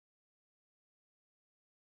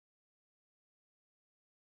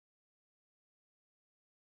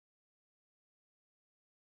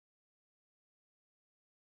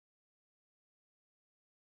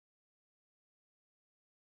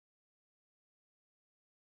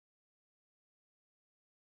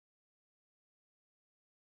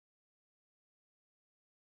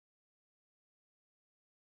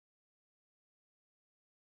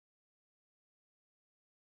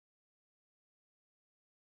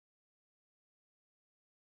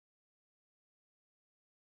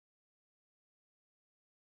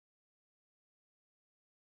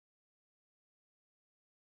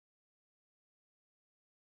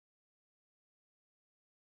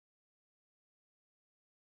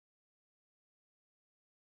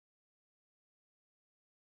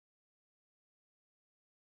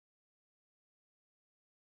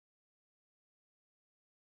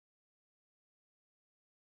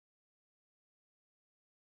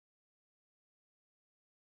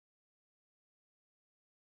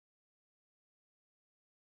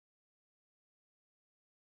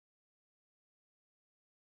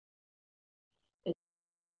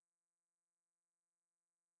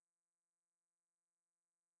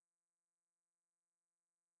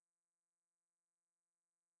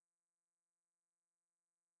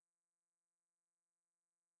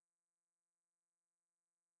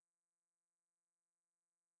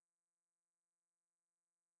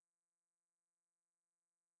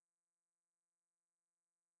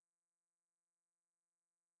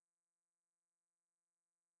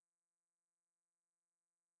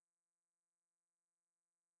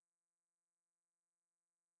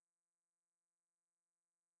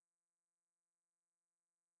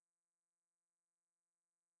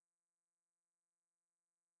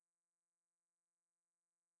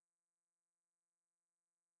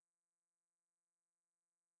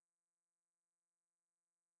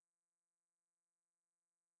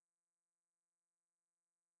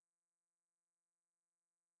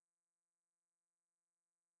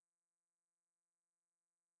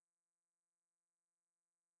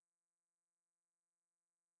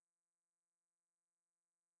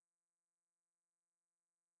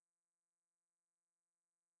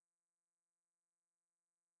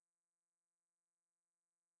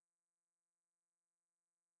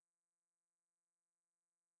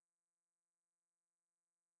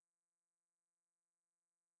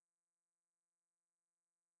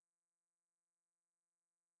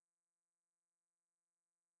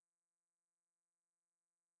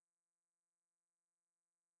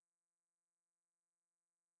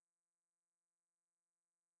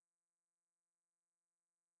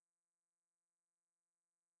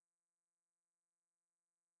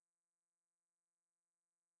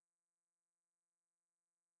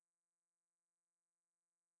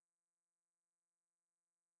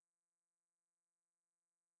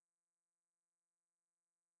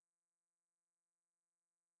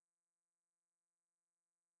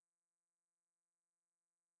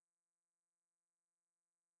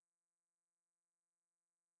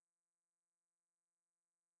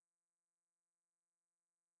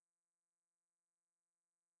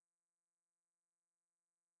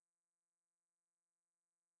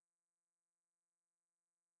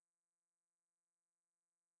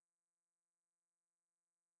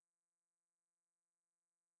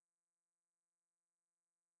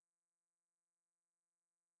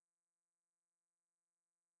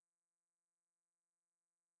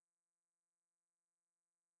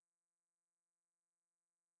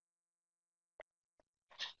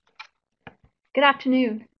Good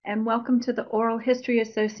afternoon, and welcome to the Oral History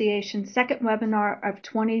Association's second webinar of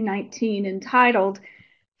 2019 entitled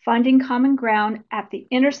Finding Common Ground at the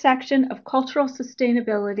Intersection of Cultural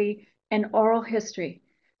Sustainability and Oral History,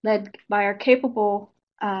 led by our capable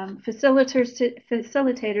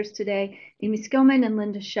facilitators today, Amy Skillman and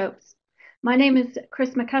Linda Shopes. My name is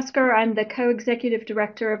Chris McCusker. I'm the co-executive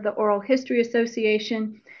director of the Oral History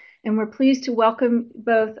Association, and we're pleased to welcome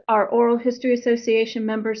both our Oral History Association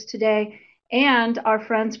members today and our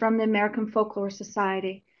friends from the American Folklore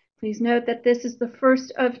Society. Please note that this is the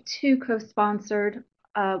first of two co-sponsored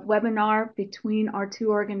webinar between our two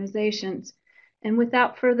organizations. And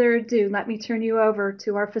without further ado, let me turn you over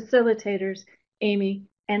to our facilitators, Amy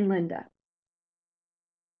and Linda.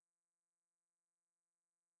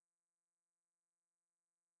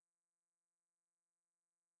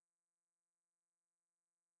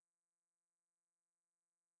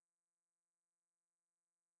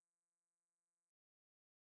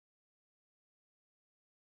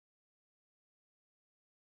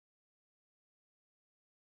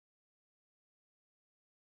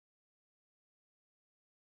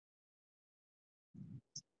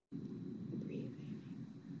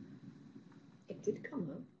 It did come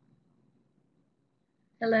up.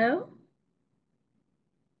 Hello?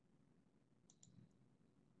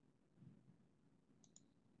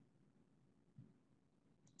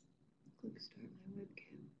 Click start my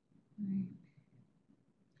webcam.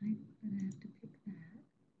 Right. I'm gonna have to pick that.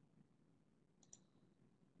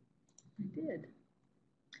 I did.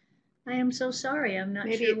 I am so sorry. I'm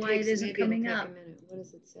not sure why it isn't coming up. Maybe it'll take a minute. What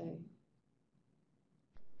does it say?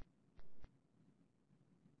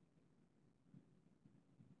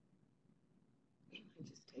 It might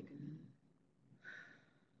just take a minute.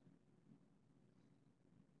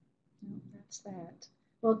 No, that's that.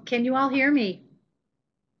 Well, can you all hear me?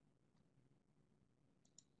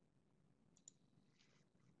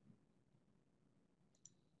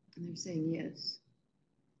 And they're saying yes.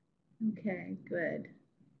 Okay, good.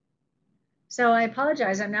 So I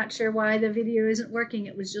apologize. I'm not sure why the video isn't working.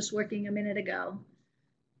 It was just working a minute ago.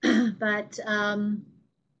 But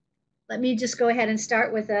let me just go ahead and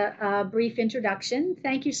start with a brief introduction.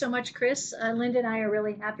 Thank you so much, Chris. Linda and I are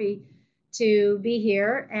really happy to be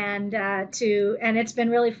here, and it's been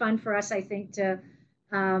really fun for us, I think, to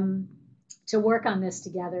work on this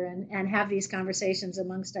together and have these conversations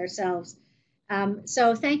amongst ourselves.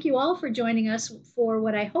 So thank you all for joining us for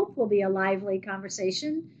what I hope will be a lively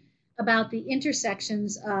conversation about the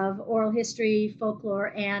intersections of oral history,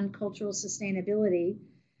 folklore, and cultural sustainability.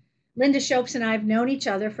 Linda Shopes and I have known each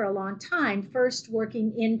other for a long time, first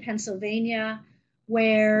working in Pennsylvania,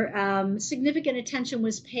 where significant attention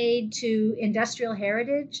was paid to industrial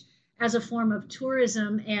heritage as a form of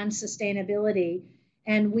tourism and sustainability.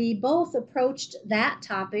 And we both approached that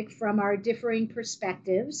topic from our differing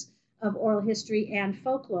perspectives of oral history and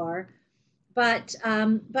folklore. But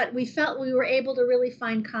we felt we were able to really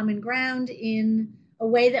find common ground in a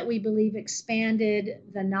way that we believe expanded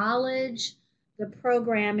the knowledge, the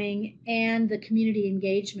programming, and the community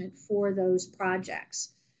engagement for those projects.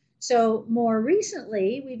 So more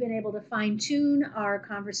recently, we've been able to fine-tune our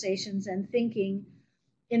conversations and thinking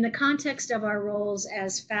in the context of our roles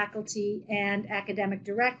as faculty and academic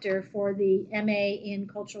director for the MA in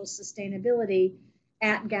Cultural Sustainability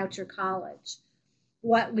at Goucher College.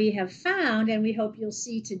 What we have found, and we hope you'll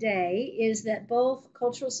see today, is that both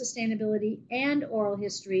cultural sustainability and oral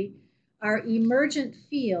history are emergent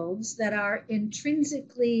fields that are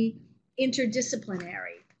intrinsically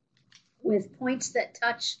interdisciplinary, with points that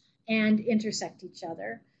touch and intersect each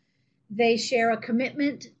other. They share a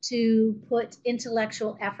commitment to put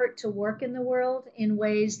intellectual effort to work in the world in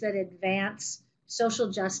ways that advance social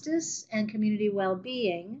justice and community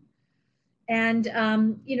well-being. And,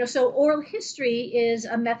 so oral history is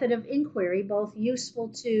a method of inquiry, both useful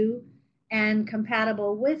to and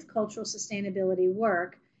compatible with cultural sustainability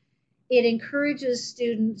work. It encourages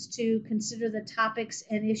students to consider the topics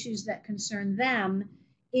and issues that concern them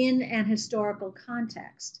in an historical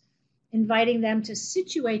context, inviting them to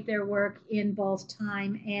situate their work in both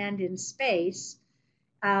time and in space.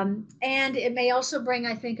 And it may also bring,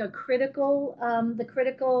 I think, the critical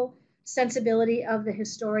sensibility of the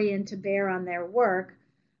historian to bear on their work.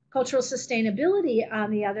 Cultural sustainability, on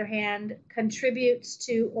the other hand, contributes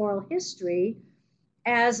to oral history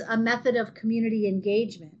as a method of community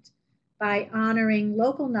engagement by honoring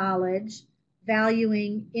local knowledge,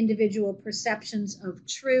 valuing individual perceptions of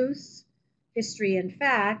truth, history, and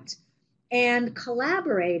fact, and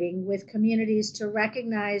collaborating with communities to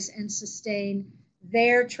recognize and sustain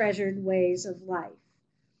their treasured ways of life.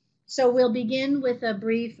 So we'll begin with a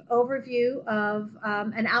brief overview of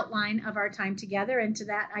an outline of our time together, and to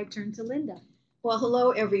that I turn to Linda. Well,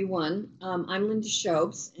 hello, everyone. I'm Linda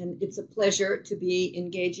Shopes, and it's a pleasure to be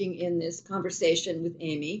engaging in this conversation with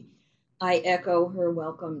Amy. I echo her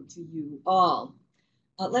welcome to you all.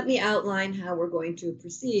 Let me outline how we're going to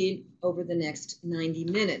proceed over the next 90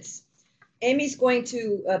 minutes. Amy's going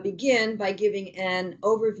to begin by giving an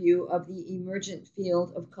overview of the emergent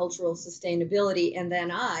field of cultural sustainability, and then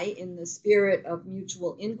I, in the spirit of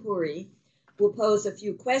mutual inquiry, will pose a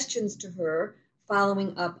few questions to her,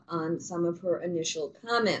 following up on some of her initial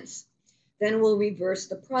comments. Then we'll reverse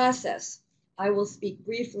the process. I will speak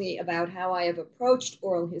briefly about how I have approached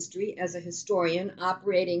oral history as a historian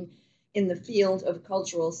operating in the field of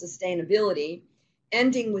cultural sustainability,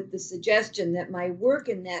 ending with the suggestion that my work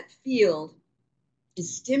in that field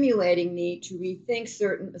is stimulating me to rethink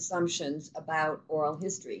certain assumptions about oral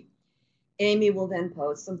history. Amy will then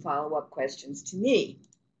pose some follow-up questions to me.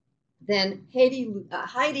 Then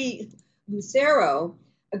Heidi Lucero,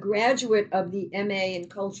 a graduate of the MA in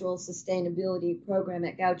Cultural Sustainability program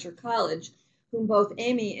at Goucher College, whom both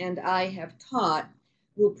Amy and I have taught,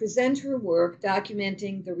 will present her work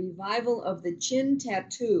documenting the revival of the chin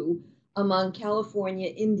tattoo among California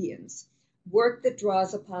Indians, work that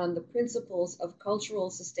draws upon the principles of cultural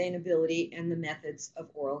sustainability and the methods of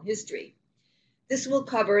oral history. This will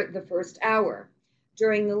cover the first hour.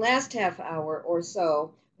 During the last half hour or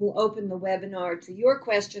so, we'll open the webinar to your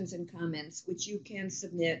questions and comments, which you can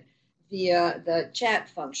submit via the chat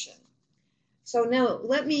function. So now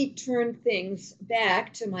let me turn things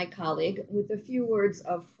back to my colleague with a few words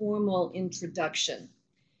of formal introduction.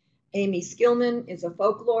 Amy Skillman is a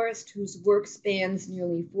folklorist whose work spans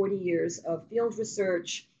nearly 40 years of field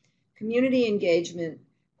research, community engagement,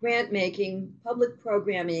 grant making, public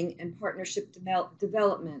programming, and partnership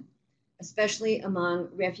development, especially among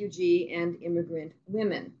refugee and immigrant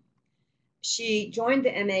women. She joined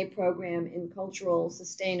the MA program in cultural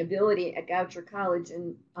sustainability at Goucher College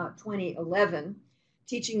in 2011,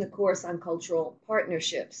 teaching the course on cultural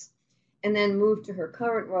partnerships, and then moved to her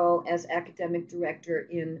current role as academic director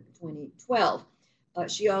in 2012.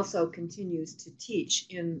 She also continues to teach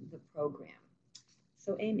in the program.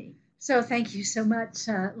 So Amy. So thank you so much,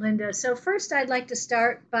 Linda. So first I'd like to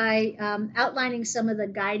start by outlining some of the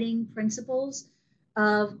guiding principles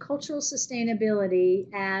of cultural sustainability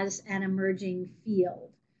as an emerging field.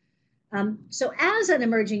 So as an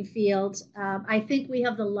emerging field, I think we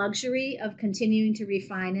have the luxury of continuing to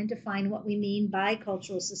refine and define what we mean by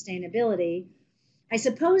cultural sustainability. I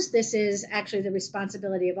suppose this is actually the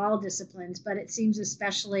responsibility of all disciplines, but it seems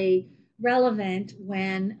especially relevant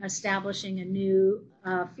when establishing a new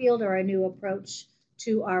field or a new approach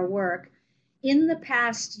to our work. In the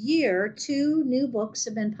past year, 2 new books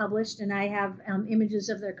have been published, and I have images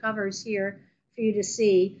of their covers here for you to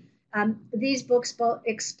see. These books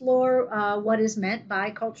explore what is meant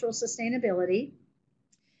by cultural sustainability,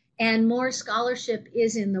 and more scholarship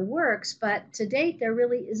is in the works, but to date there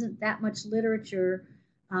really isn't that much literature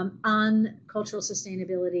on cultural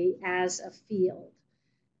sustainability as a field.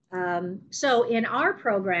 So in our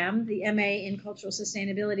program, the MA in Cultural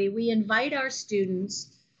Sustainability, we invite our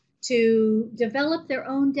students to develop their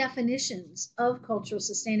own definitions of cultural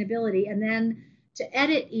sustainability and then to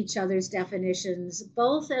edit each other's definitions,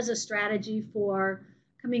 both as a strategy for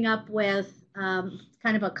coming up with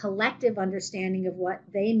kind of a collective understanding of what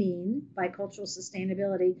they mean by cultural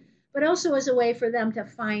sustainability, but also as a way for them to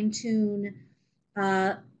fine-tune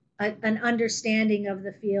an understanding of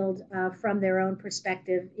the field from their own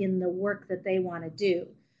perspective in the work that they want to do.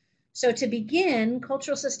 So to begin,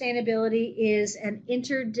 cultural sustainability is an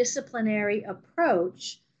interdisciplinary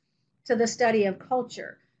approach to the study of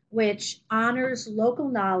culture, which honors local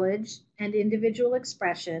knowledge and individual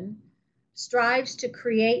expression, strives to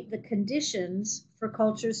create the conditions for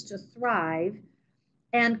cultures to thrive,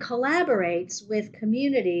 and collaborates with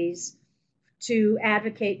communities to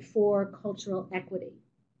advocate for cultural equity.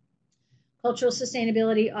 Cultural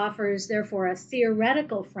sustainability offers, therefore, a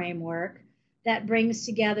theoretical framework that brings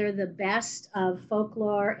together the best of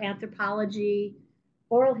folklore, anthropology,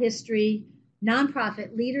 oral history,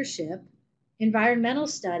 nonprofit leadership, environmental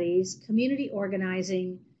studies, community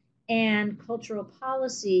organizing, and cultural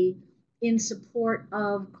policy in support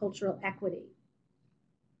of cultural equity.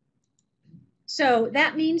 So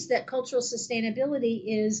that means that cultural sustainability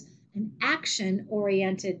is an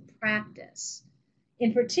action-oriented practice.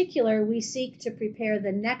 In particular, we seek to prepare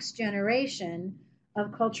the next generation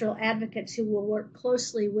of cultural advocates who will work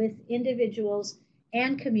closely with individuals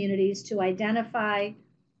and communities to identify,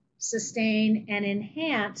 sustain, and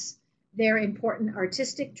enhance their important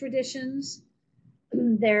artistic traditions,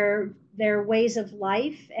 their ways of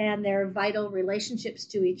life and their vital relationships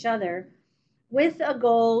to each other, with a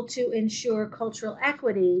goal to ensure cultural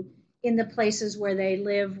equity in the places where they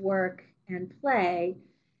live, work, and play.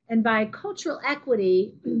 And by cultural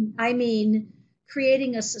equity, I mean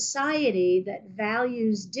creating a society that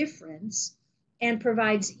values difference and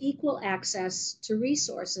provides equal access to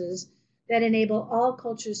resources that enable all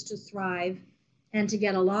cultures to thrive and to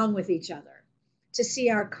get along with each other, to see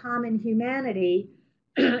our common humanity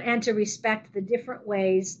and to respect the different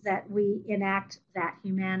ways that we enact that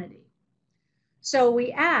humanity. So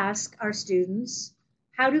we ask our students,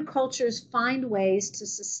 how do cultures find ways to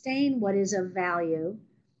sustain what is of value?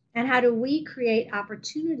 And how do we create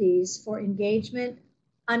opportunities for engagement,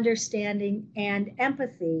 understanding, and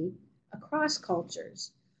empathy across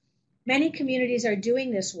cultures? Many communities are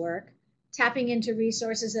doing this work, tapping into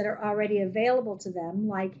resources that are already available to them,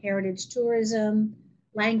 like heritage tourism,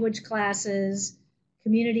 language classes,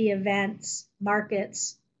 community events,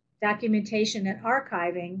 markets, documentation and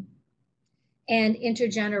archiving, and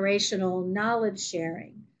intergenerational knowledge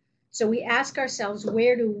sharing. So we ask ourselves,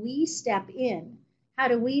 where do we step in? How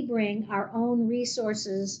do we bring our own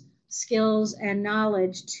resources, skills, and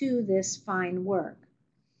knowledge to this fine work?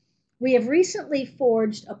 We have recently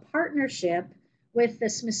forged a partnership with the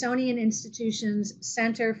Smithsonian Institution's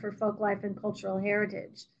Center for Folklife and Cultural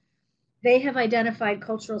Heritage. They have identified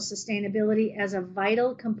cultural sustainability as a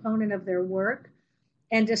vital component of their work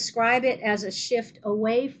and describe it as a shift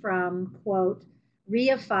away from, quote,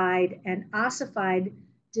 reified and ossified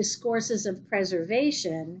discourses of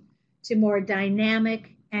preservation to more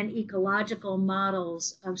dynamic and ecological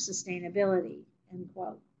models of sustainability, end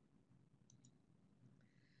quote.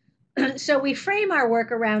 So we frame our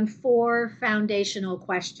work around 4 foundational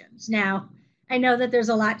questions. Now, I know that there's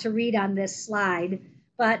a lot to read on this slide,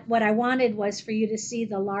 but what I wanted was for you to see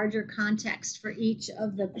the larger context for each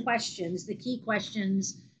of the questions, the key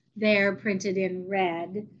questions there printed in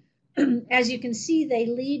red. As you can see, they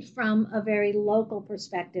lead from a very local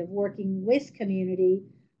perspective, working with community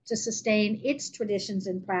to sustain its traditions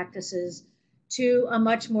and practices, to a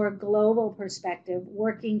much more global perspective,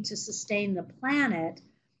 working to sustain the planet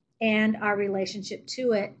and our relationship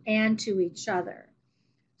to it and to each other.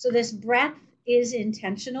 So this breadth is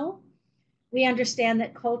intentional. We understand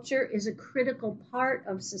that culture is a critical part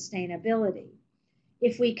of sustainability.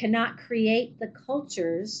 If we cannot create the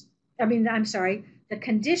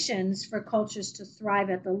conditions for cultures to thrive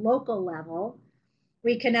at the local level,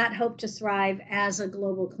 we cannot hope to thrive as a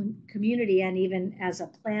global community and even as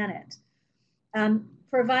a planet.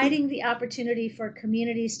 Providing the opportunity for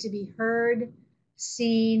communities to be heard,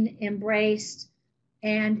 seen, embraced,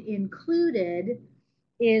 and included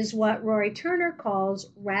is what Rory Turner calls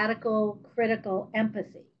radical critical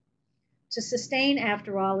empathy. To sustain,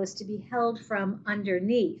 after all, is to be held from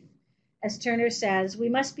underneath. As Turner says, we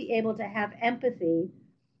must be able to have empathy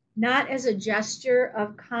not as a gesture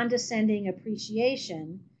of condescending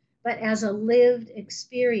appreciation, but as a lived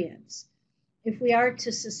experience. If we are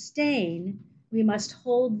to sustain, we must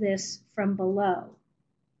hold this from below.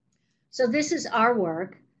 So this is our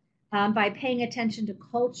work. By paying attention to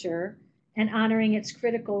culture and honoring its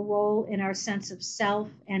critical role in our sense of self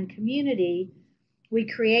and community, we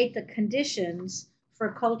create the conditions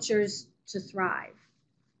for cultures to thrive.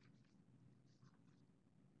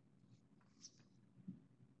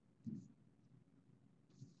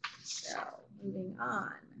 So moving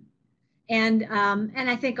on. And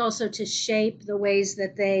I think also to shape the ways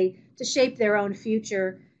that to shape their own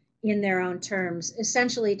future in their own terms,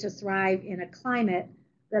 essentially to thrive in a climate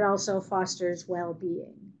that also fosters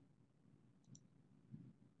well-being.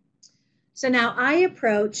 So now I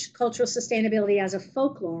approach cultural sustainability as a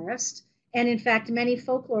folklorist, and in fact, many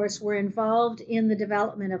folklorists were involved in the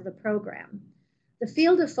development of the program. The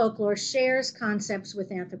field of folklore shares concepts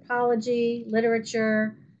with anthropology,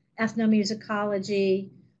 literature,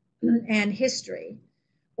 ethnomusicology, and history.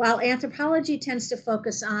 While anthropology tends to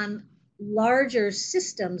focus on larger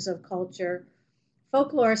systems of culture,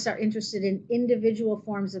 folklorists are interested in individual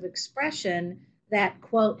forms of expression that,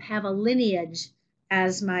 quote, have a lineage,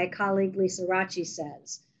 as my colleague Lisa Racci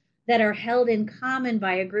says, that are held in common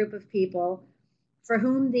by a group of people for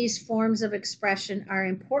whom these forms of expression are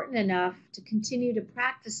important enough to continue to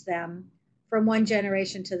practice them from one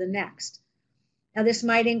generation to the next. Now, this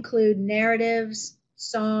might include narratives,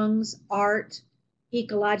 songs, art,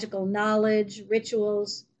 ecological knowledge,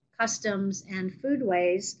 rituals, customs, and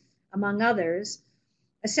foodways, among others,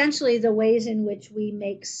 essentially the ways in which we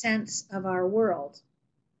make sense of our world.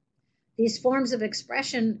 These forms of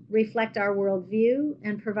expression reflect our worldview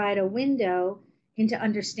and provide a window into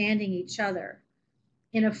understanding each other.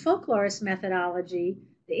 In a folklorist methodology,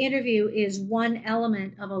 the interview is one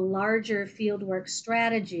element of a larger fieldwork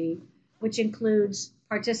strategy, which includes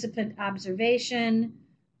participant observation,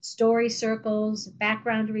 story circles,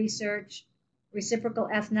 background research, reciprocal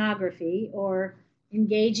ethnography, or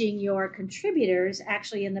engaging your contributors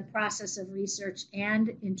actually in the process of research and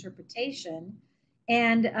interpretation,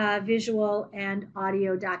 and visual and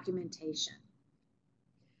audio documentation.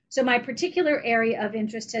 So my particular area of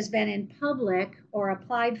interest has been in public or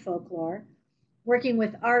applied folklore, working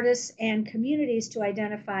with artists and communities to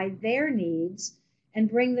identify their needs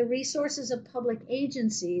and bring the resources of public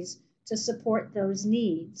agencies to support those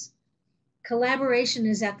needs. Collaboration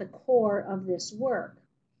is at the core of this work.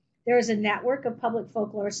 There is a network of public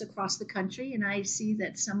folklorists across the country, and I see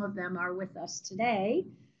that some of them are with us today.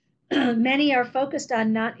 Many are focused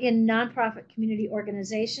on in nonprofit community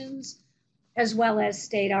organizations, as well as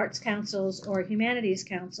state arts councils or humanities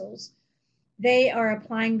councils. They are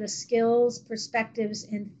applying the skills, perspectives,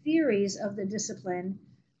 and theories of the discipline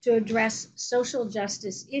to address social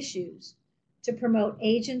justice issues, to promote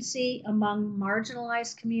agency among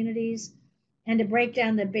marginalized communities, and to break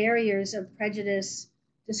down the barriers of prejudice,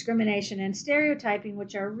 discrimination, and stereotyping,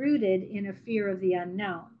 which are rooted in a fear of the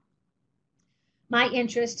unknown. My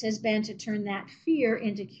interest has been to turn that fear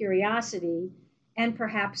into curiosity and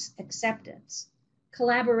perhaps acceptance.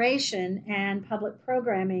 Collaboration and public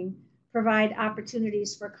programming provide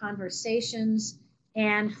opportunities for conversations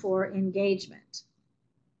and for engagement.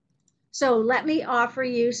 So let me offer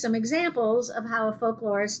you some examples of how a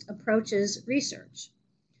folklorist approaches research.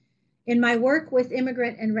 In my work with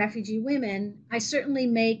immigrant and refugee women, I certainly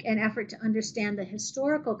make an effort to understand the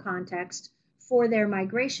historical context for their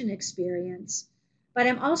migration experience, but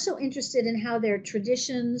I'm also interested in how their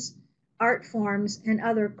traditions, art forms, and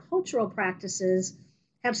other cultural practices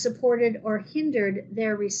have supported or hindered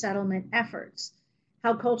their resettlement efforts,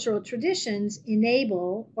 how cultural traditions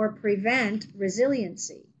enable or prevent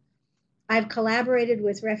resiliency. I've collaborated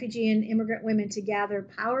with refugee and immigrant women to gather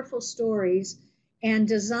powerful stories and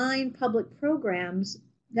design public programs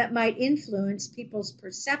that might influence people's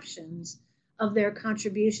perceptions of their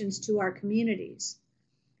contributions to our communities,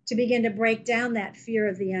 to begin to break down that fear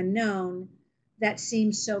of the unknown that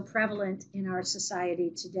seems so prevalent in our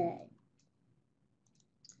society today.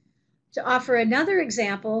 To offer another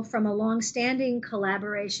example from a long-standing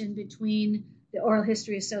collaboration between the Oral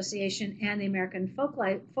History Association and the American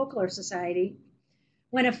Folklore Society,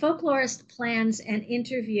 when a folklorist plans an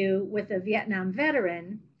interview with a Vietnam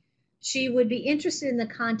veteran, she would be interested in the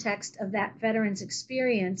context of that veteran's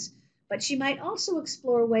experience, but she might also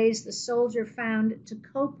explore ways the soldier found to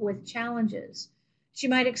cope with challenges. She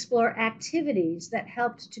might explore activities that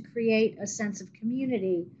helped to create a sense of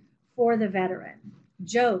community for the veteran,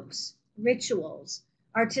 jokes, rituals,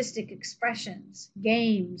 artistic expressions,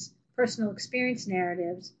 games, personal experience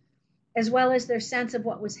narratives, as well as their sense of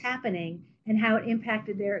what was happening and how it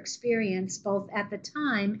impacted their experience both at the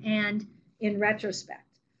time and in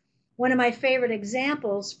retrospect. One of my favorite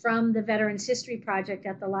examples from the Veterans History Project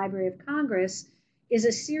at the Library of Congress is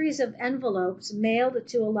a series of envelopes mailed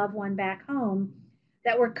to a loved one back home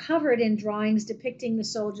that were covered in drawings depicting the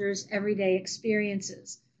soldiers' everyday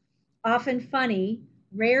experiences, often funny,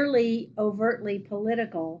 rarely overtly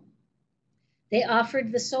political. They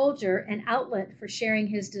offered the soldier an outlet for sharing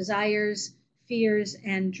his desires, fears,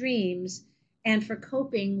 and dreams, and for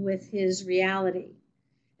coping with his reality.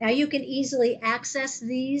 Now, you can easily access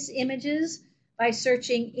these images by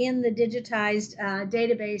searching in the digitized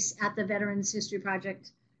database at the Veterans History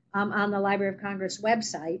Project on the Library of Congress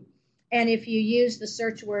website. And if you use the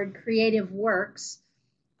search word creative works,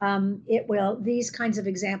 these kinds of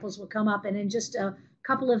examples will come up. And in just a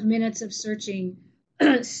couple of minutes of searching,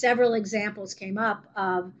 several examples came up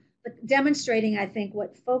of demonstrating, I think,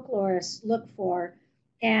 what folklorists look for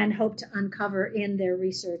and hope to uncover in their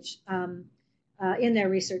research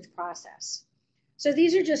process. So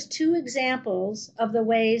these are just two examples of the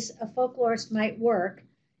ways a folklorist might work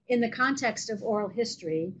in the context of oral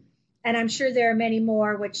history, and I'm sure there are many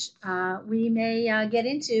more which we may get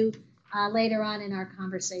into later on in our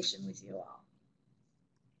conversation with you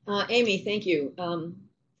all. Amy, thank you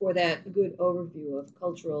for that good overview of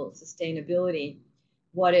cultural sustainability,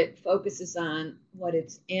 what it focuses on, what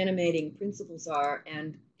its animating principles are,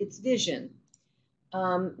 and its vision.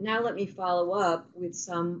 Now let me follow up with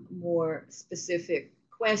some more specific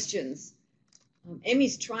questions.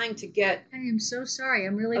 Amy's trying to get I am so sorry.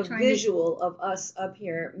 I'm really trying visual of us up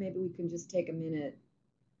here. Maybe we can just take a minute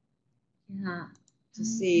to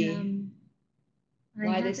see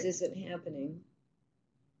why this isn't happening.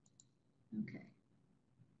 Okay.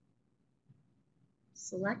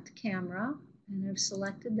 Select camera, And I've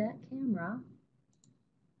selected that camera.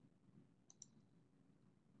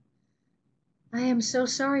 I am so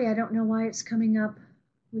sorry. I don't know why it's coming up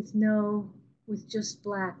with just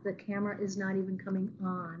black. The camera is not even coming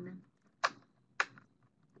on.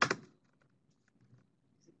 Is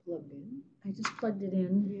it plugged in? I just plugged it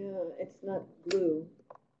in. Yeah, it's not blue.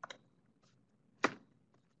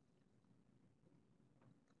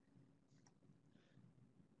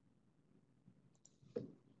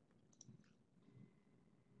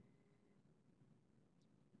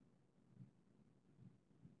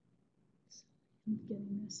 I'm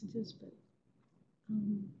getting messages, but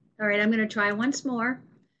all right, I'm going to try once more.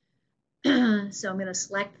 So I'm going to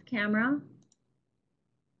select the camera,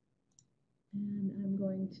 and I'm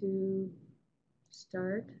going to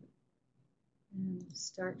start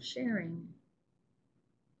sharing.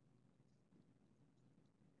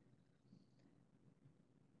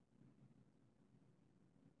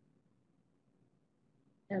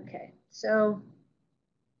 Okay, so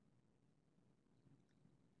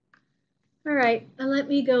all right, let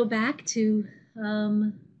me go back to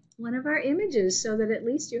one of our images so that at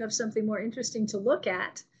least you have something more interesting to look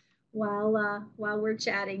at while we're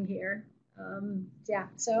chatting here. Yeah,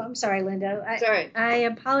 so I'm sorry, Linda. Sorry. I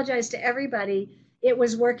apologize to everybody. It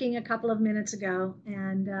was working a couple of minutes ago,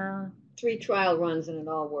 and 3 trial runs and it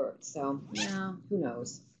all worked. So yeah, who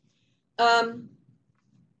knows?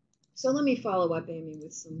 So let me follow up, Amy,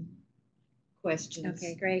 with some questions.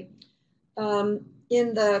 Okay, great.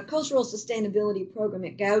 In the Cultural Sustainability program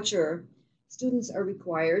at Goucher, students are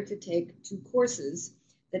required to take 2 courses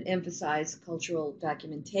that emphasize cultural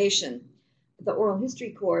documentation. The oral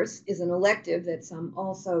history course is an elective that some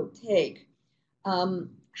also take.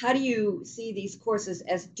 How do you see these courses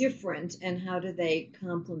as different, and how do they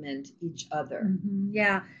complement each other? Mm-hmm.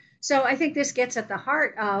 Yeah. So I think this gets at the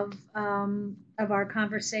heart of our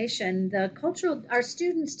conversation. Our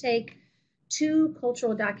students take 2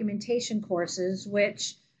 cultural documentation courses,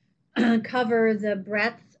 which cover the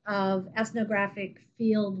breadth of ethnographic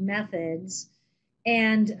field methods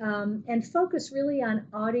and focus really on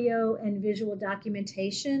audio and visual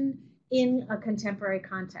documentation in a contemporary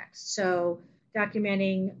context. So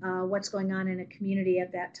documenting what's going on in a community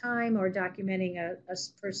at that time, or documenting a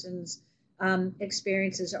person's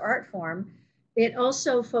experiences or art form. It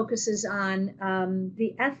also focuses on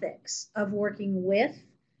the ethics of working with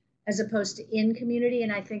as opposed to in community.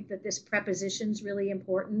 And I think that this preposition is really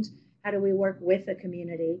important. How do we work with a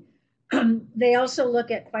community? They also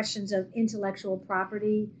look at questions of intellectual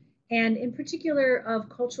property, and in particular of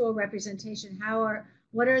cultural representation.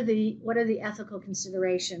 What are the ethical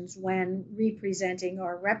considerations when representing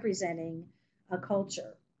or representing a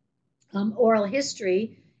culture? Oral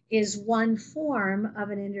history is one form of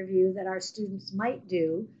an interview that our students might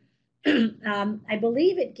do. I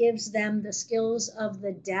believe it gives them the skills of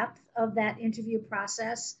the depth of that interview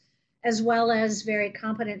process, as well as very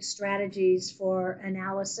competent strategies for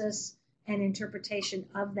analysis and interpretation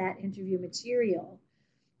of that interview material.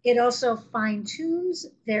 It also fine-tunes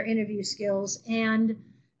their interview skills and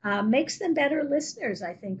makes them better listeners,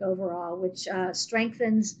 I think, overall, which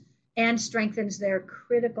strengthens their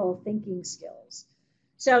critical thinking skills.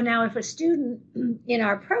 So now if a student in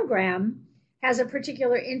our program has a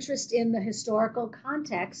particular interest in the historical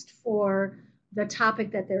context for the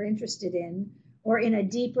topic that they're interested in, or in a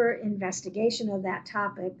deeper investigation of that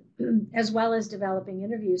topic, as well as developing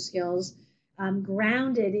interview skills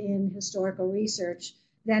grounded in historical research,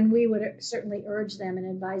 then we would certainly urge them and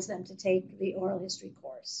advise them to take the oral history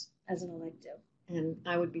course as an elective. And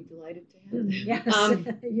I would be delighted to have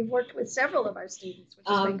that. Yes, you've worked with several of our students, which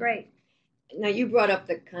has been great. Now, you brought up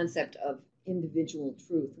the concept of individual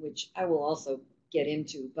truth, which I will also get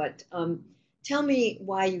into, but tell me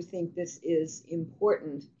why you think this is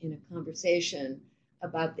important in a conversation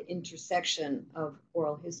about the intersection of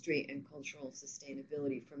oral history and cultural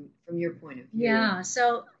sustainability from your point of view. Yeah,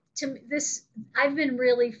 so I've been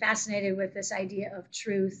really fascinated with this idea of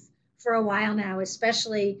truth for a while now,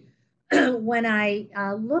 especially when I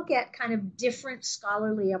look at kind of different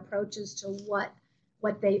scholarly approaches to what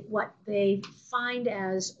they find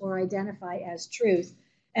as or identify as truth.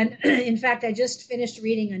 And in fact, I just finished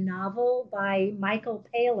reading a novel by Michael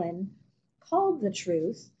Palin called The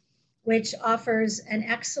Truth, which offers an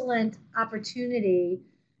excellent opportunity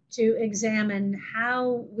to examine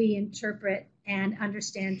how we interpret and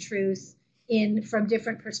understand truth from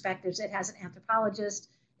different perspectives. It has an anthropologist,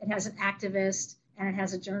 it has an activist, and it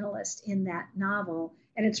has a journalist in that novel.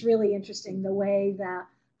 And it's really interesting the way that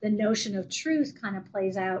the notion of truth kind of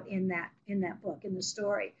plays out in that book, in the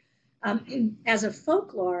story. As a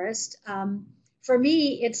folklorist, for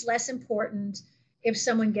me, it's less important if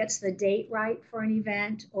someone gets the date right for an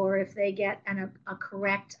event or if they get a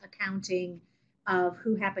correct accounting of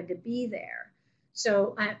who happened to be there.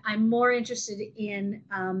 So I'm more interested in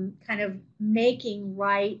kind of making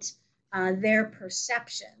right their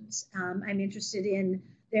perceptions. I'm interested in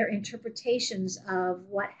their interpretations of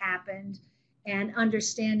what happened and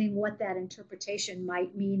understanding what that interpretation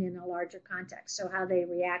might mean in a larger context, so how they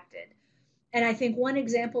reacted. And I think one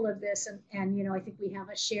example of this, and you know, I think we have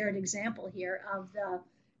a shared example here of the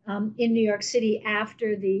in New York City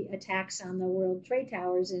after the attacks on the World Trade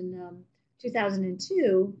Towers in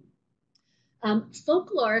 2002.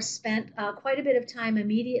 Folklore spent quite a bit of time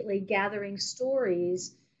immediately gathering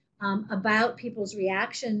stories about people's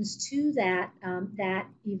reactions to that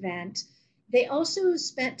event. They also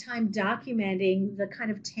spent time documenting the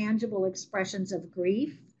kind of tangible expressions of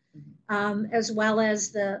grief, as well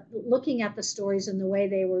as the looking at the stories and the way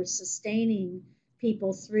they were sustaining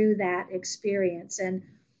people through that experience. And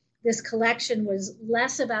this collection was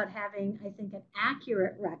less about having, I think, an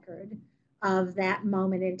accurate record of that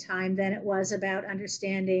moment in time than it was about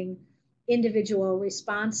understanding individual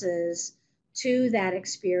responses to that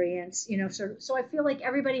experience. You know, so I feel like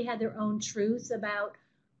everybody had their own truth about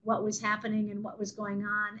what was happening and what was going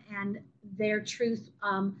on, and their truth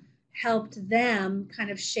helped them kind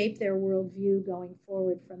of shape their worldview going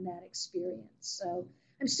forward from that experience. So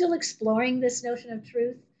I'm still exploring this notion of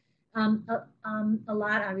truth a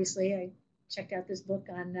lot. Obviously, I checked out this book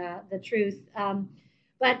on the truth,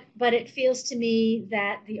 but it feels to me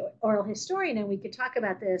that the oral historian, and we could talk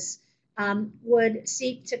about this, would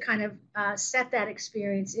seek to kind of set that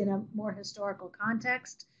experience in a more historical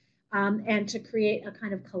context, and to create a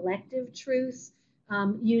kind of collective truth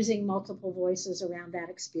using multiple voices around that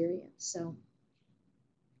experience. So,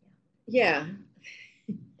 yeah.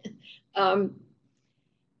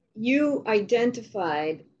 You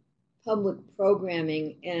identified public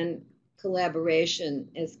programming and collaboration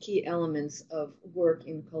as key elements of work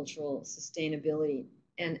in cultural sustainability.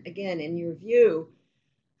 And again, in your view,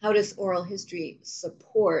 how does oral history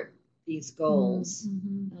support these goals?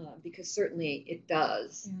 Because certainly it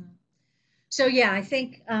does. Yeah. So yeah, I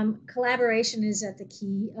think collaboration is at the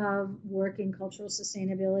key of work in cultural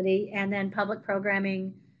sustainability, and then public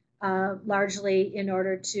programming largely in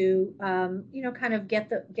order to kind of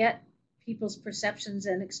get people's perceptions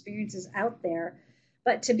and experiences out there.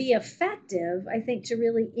 But to be effective, I think to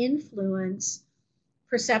really influence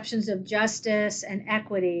perceptions of justice and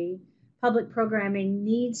equity, public programming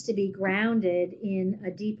needs to be grounded in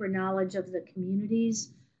a deeper knowledge of the communities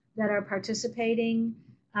that are participating.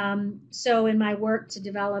 So in my work to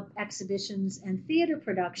develop exhibitions and theater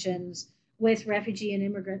productions with refugee and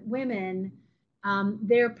immigrant women,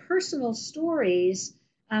 their personal stories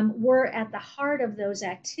were at the heart of those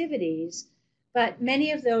activities, but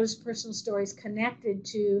many of those personal stories connected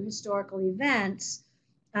to historical events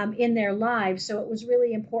in their lives. So it was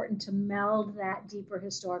really important to meld that deeper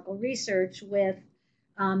historical research with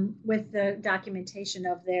the documentation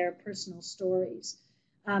of their personal stories.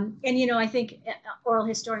 And, you know, I think oral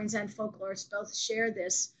historians and folklorists both share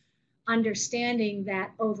this understanding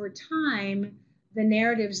that over time, the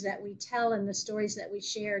narratives that we tell and the stories that we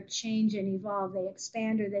share change and evolve. They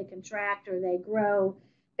expand or they contract or they grow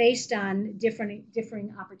based on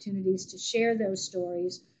differing opportunities to share those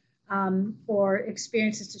stories or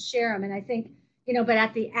experiences to share them. And I think, you know, but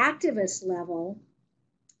at the activist level,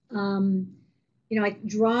 you know, like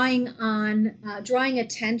drawing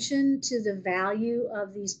attention to the value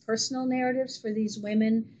of these personal narratives for these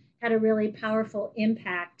women had a really powerful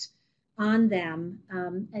impact on them.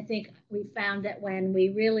 I think we found that when we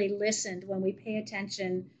really listened, when we pay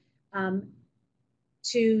attention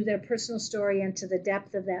to their personal story and to the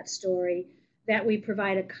depth of that story, that we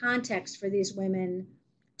provide a context for these women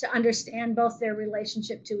to understand both their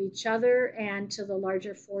relationship to each other and to the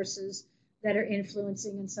larger forces that are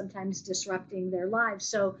influencing and sometimes disrupting their lives.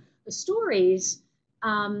 So the stories,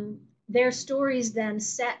 their stories then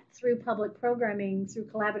set through public programming, through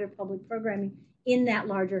collaborative public programming in that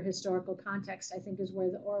larger historical context, I think is where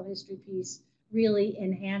the oral history piece really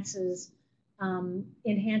enhances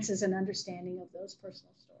an understanding of those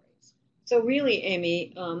personal stories. So really,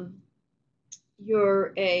 Amy,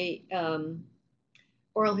 you're a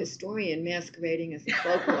oral historian masquerading as a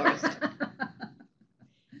folklorist.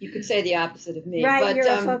 You could say the opposite of me. Right, but, you're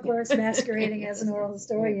a folklorist masquerading as an oral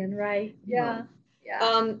historian, right? Yeah.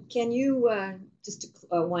 Can you, just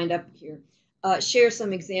to wind up here, share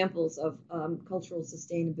some examples of cultural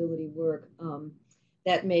sustainability work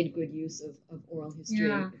that made good use of oral history?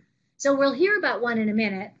 Yeah. So we'll hear about one in a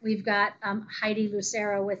minute. We've got Heidi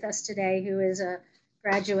Lucero with us today, who is a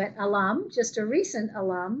graduate alum, just a recent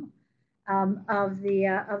alum of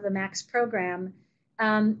the Max program.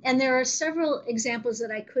 And there are several examples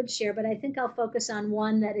that I could share, but I think I'll focus on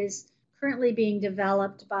one that is currently being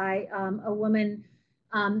developed by a woman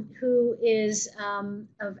who is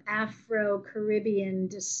of Afro-Caribbean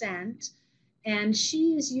descent. And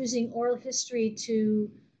she is using oral history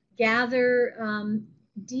to gather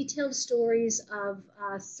detailed stories of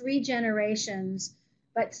 3 generations,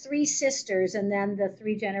 but 3 sisters, and then the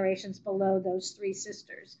 3 generations below those 3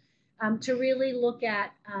 sisters, to really look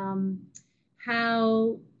at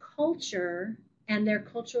how culture and their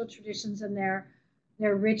cultural traditions and their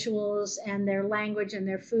rituals and their language and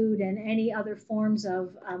their food and any other forms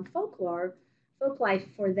of folk life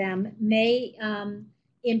for them may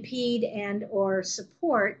impede and or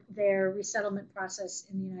support their resettlement process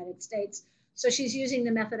in the United States. So she's using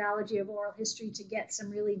the methodology of oral history to get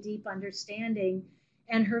some really deep understanding.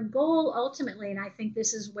 And her goal ultimately, and I think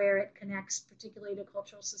this is where it connects particularly to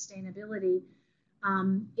cultural sustainability,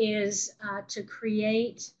 is to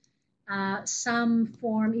create some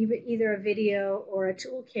form, either a video or a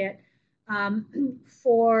toolkit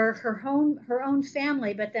for her own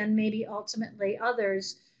family, but then maybe ultimately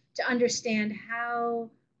others, to understand how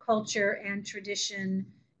culture and tradition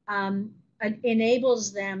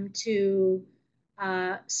enables them to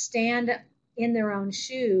stand in their own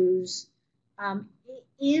shoes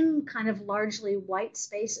in kind of largely white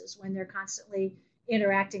spaces. When they're constantly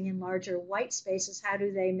interacting in larger white spaces, how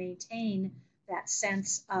do they maintain that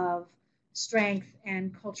sense of strength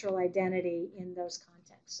and cultural identity in those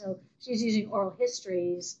contexts? So she's using oral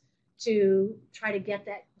histories to try to get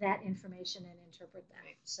that information and interpret that.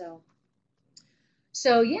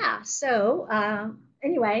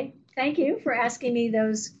 Anyway, thank you for asking me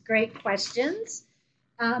those great questions.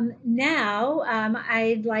 Now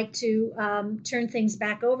I'd like to turn things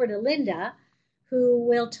back over to Linda, who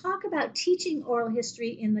will talk about teaching oral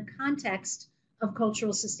history in the context of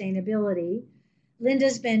cultural sustainability.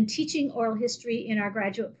 Linda's been teaching oral history in our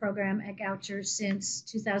graduate program at Goucher since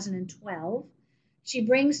 2012. She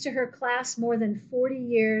brings to her class more than 40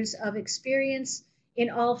 years of experience in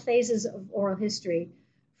all phases of oral history,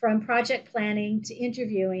 from project planning to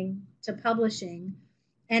interviewing to publishing,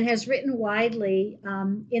 and has written widely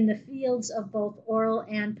in the fields of both oral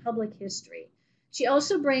and public history. She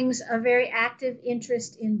also brings a very active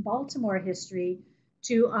interest in Baltimore history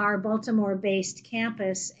to our Baltimore-based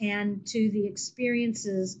campus and to the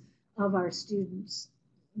experiences of our students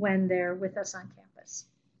when they're with us on campus.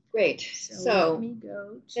 Great. So let me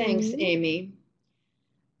go to, thanks, Amy.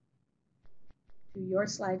 To your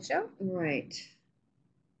slideshow. Right.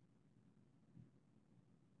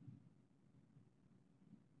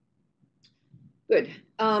 Good.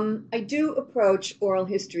 I do approach oral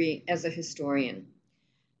history as a historian.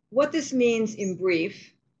 What this means in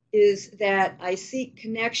brief is that I seek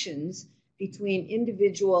connections between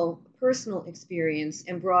individual personal experience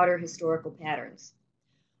and broader historical patterns.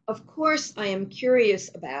 Of course, I am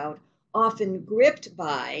curious about, often gripped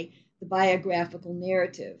by, the biographical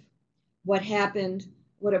narrative. What happened,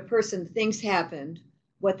 what a person thinks happened,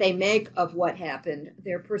 what they make of what happened,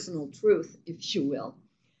 their personal truth, if you will.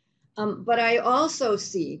 But I also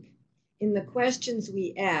seek, in the questions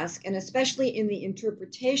we ask, and especially in the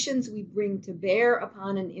interpretations we bring to bear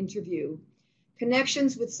upon an interview,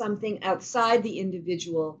 connections with something outside the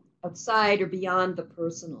individual, outside or beyond the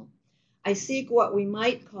personal. I seek what we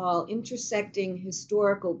might call intersecting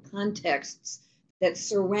historical contexts that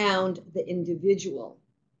surround the individual.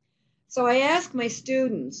 So I ask my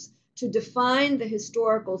students to define the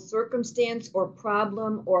historical circumstance or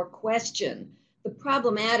problem or question, the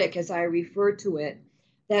problematic, as I refer to it,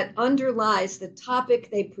 that underlies the topic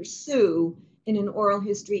they pursue in an oral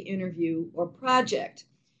history interview or project.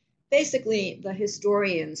 Basically, the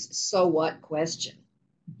historian's so what question.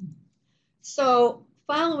 So,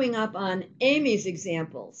 following up on Amy's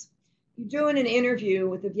examples, you're doing an interview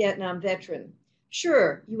with a Vietnam veteran.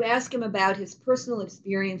 Sure, you ask him about his personal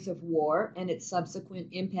experience of war and its subsequent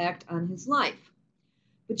impact on his life.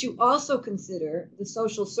 But you also consider the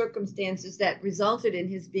social circumstances that resulted in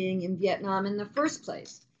his being in Vietnam in the first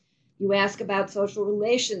place. You ask about social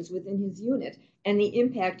relations within his unit and the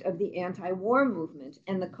impact of the anti-war movement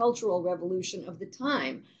and the cultural revolution of the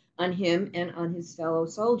time on him and on his fellow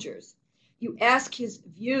soldiers. You ask his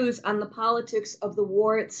views on the politics of the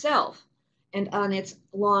war itself and on its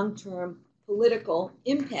long-term political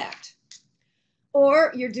impact.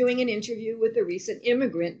 Or you're doing an interview with a recent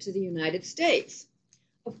immigrant to the United States.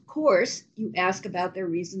 Of course, you ask about their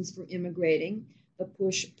reasons for immigrating, the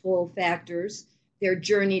push-pull factors, their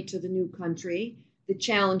journey to the new country, the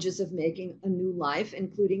challenges of making a new life,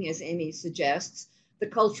 including, as Amy suggests, the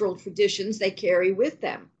cultural traditions they carry with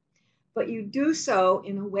them. but you do so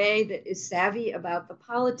in a way that is savvy about the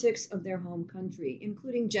politics of their home country,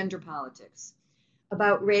 including gender politics,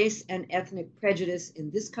 about race and ethnic prejudice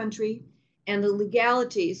in this country, and the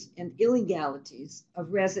legalities and illegalities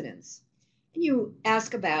of residence. And you are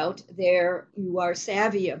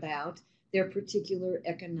savvy about their particular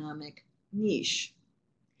economic niche.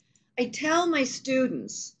 I tell my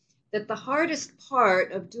students that the hardest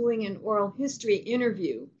part of doing an oral history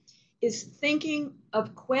interview is thinking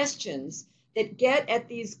of questions that get at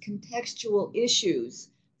these contextual issues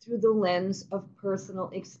through the lens of personal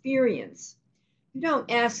experience. You don't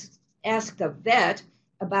ask the vet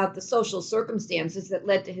about the social circumstances that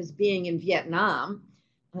led to his being in Vietnam.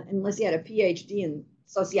 Unless he had a PhD in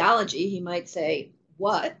sociology, he might say,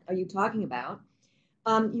 "What are you talking about?"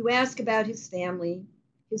 You ask about his family,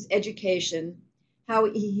 his education, how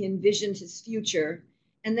he envisioned his future,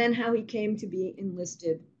 and then how he came to be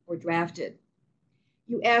enlisted or drafted.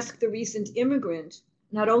 You ask the recent immigrant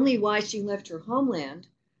not only why she left her homeland,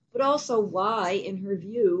 but also why, in her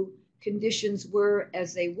view, conditions were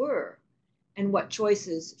as they were, and what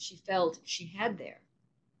choices she felt she had there.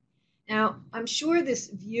 Now, I'm sure this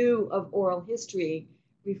view of oral history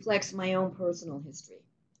reflects my own personal history.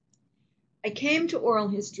 I came to oral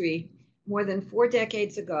history more than 4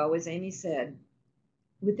 decades ago, as Amy said,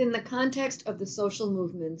 within the context of the social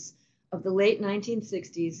movements of the late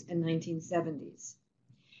 1960s and 1970s,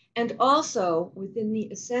 and also within the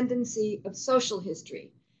ascendancy of social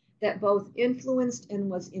history that both influenced and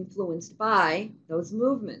was influenced by those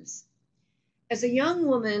movements. As a young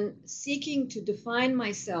woman seeking to define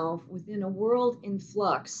myself within a world in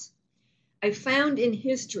flux, I found in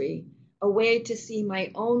history a way to see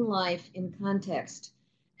my own life in context,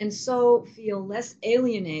 and so feel less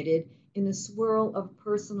alienated in the swirl of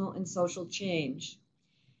personal and social change.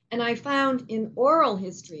 And I found in oral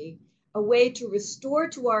history a way to restore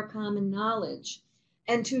to our common knowledge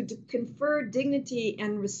and to confer dignity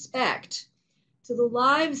and respect to the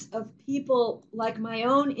lives of people like my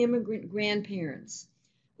own immigrant grandparents,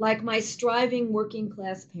 like my striving working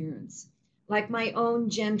class parents, like my own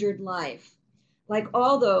gendered life, like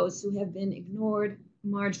all those who have been ignored,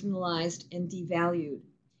 marginalized, and devalued.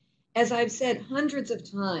 As I've said hundreds of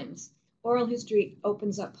times, oral history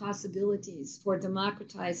opens up possibilities for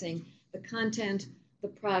democratizing the content, the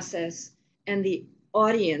process, and the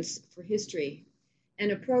audience for history.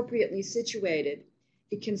 And appropriately situated,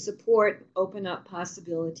 it can open up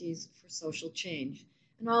possibilities for social change.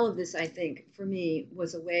 And all of this, I think, for me,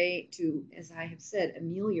 was a way to, as I have said,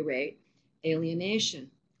 ameliorate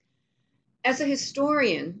alienation. As a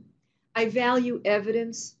historian, I value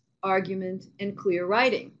evidence, argument, and clear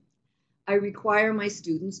writing. I require my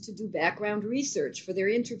students to do background research for their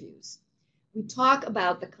interviews. We talk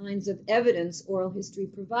about the kinds of evidence oral history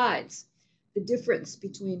provides, the difference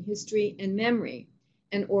between history and memory,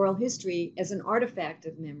 and oral history as an artifact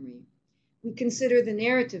of memory. We consider the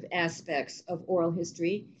narrative aspects of oral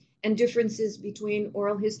history and differences between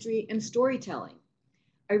oral history and storytelling.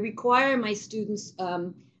 I require my students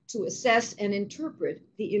to assess and interpret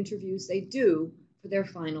the interviews they do for their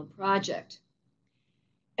final project.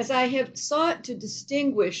 As I have sought to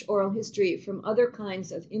distinguish oral history from other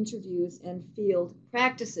kinds of interviews and field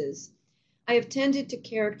practices, I have tended to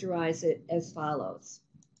characterize it as follows.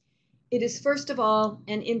 It is first of all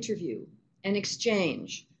an interview, an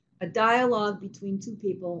exchange, a dialogue between two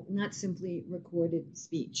people, not simply recorded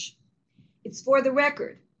speech. It's for the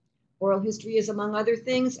record. Oral history is, among other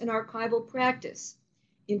things, an archival practice.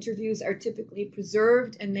 Interviews are typically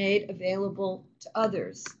preserved and made available to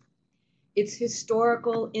others. It's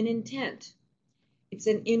historical in intent. It's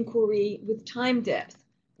an inquiry with time depth,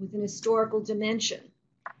 with an historical dimension.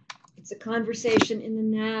 It's a conversation in the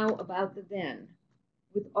now about the then,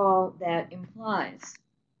 with all that implies.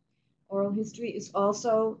 Oral history is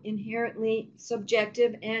also inherently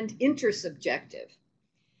subjective and intersubjective.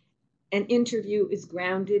 An interview is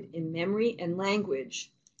grounded in memory and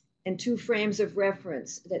language, and two frames of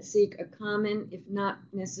reference that seek a common, if not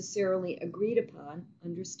necessarily agreed upon,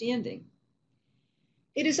 understanding.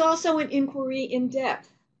 It is also an inquiry in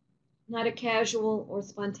depth, not a casual or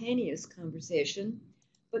spontaneous conversation,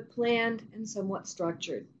 but planned and somewhat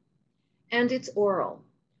structured. And it's oral,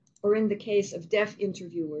 or in the case of deaf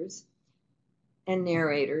interviewers and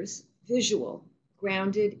narrators, visual,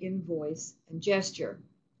 grounded in voice and gesture.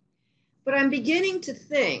 But I'm beginning to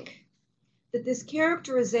think that this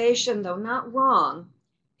characterization, though not wrong,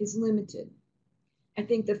 is limited. I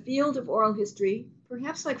think the field of oral history,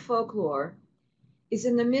 perhaps like folklore, is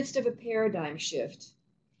in the midst of a paradigm shift.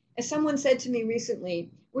 As someone said to me recently,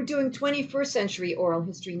 we're doing 21st century oral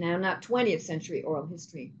history now, not 20th century oral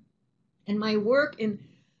history. And my work in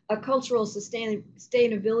a cultural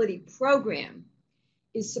sustainability program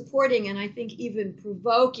is supporting and I think even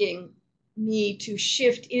provoking me to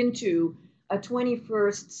shift into a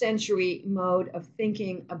 21st century mode of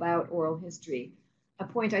thinking about oral history, a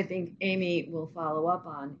point I think Amy will follow up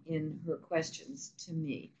on in her questions to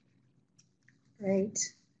me.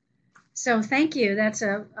 Great. So thank you. That's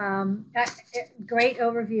a great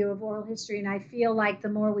overview of oral history, and I feel like the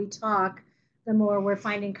more we talk, the more we're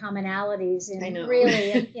finding commonalities in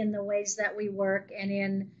really in the ways that we work and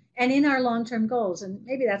in our long-term goals. And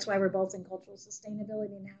maybe that's why we're both in cultural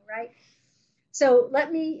sustainability now, right? So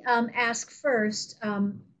let me ask first,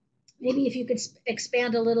 maybe if you could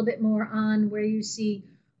expand a little bit more on where you see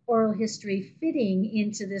oral history fitting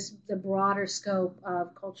into the broader scope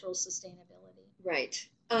of cultural sustainability. Right.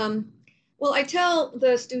 Well, I tell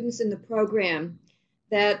the students in the program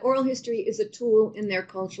that oral history is a tool in their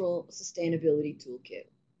cultural sustainability toolkit.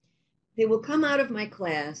 They will come out of my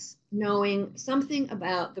class knowing something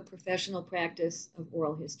about the professional practice of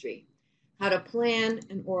oral history, how to plan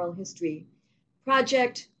an oral history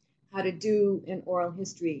project, how to do an oral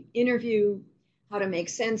history interview, how to make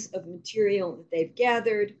sense of material that they've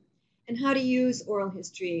gathered, and how to use oral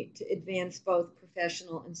history to advance both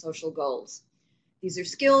professional and social goals. These are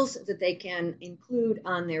skills that they can include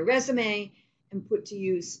on their resume and put to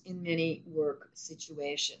use in many work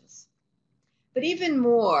situations. But even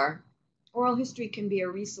more, oral history can be a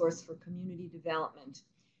resource for community development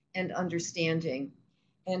and understanding,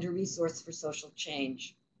 and a resource for social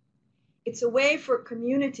change. It's a way for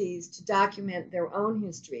communities to document their own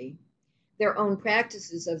history, their own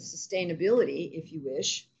practices of sustainability, if you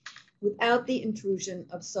wish, without the intrusion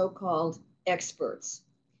of so-called experts,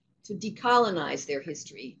 to decolonize their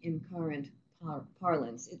history in current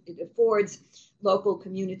parlance. It affords local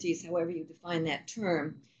communities, however you define that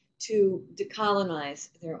term, to decolonize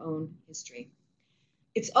their own history.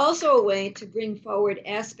 It's also a way to bring forward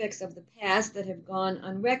aspects of the past that have gone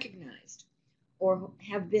unrecognized or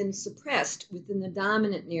have been suppressed within the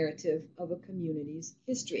dominant narrative of a community's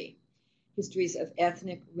history. Histories of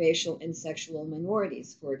ethnic, racial, and sexual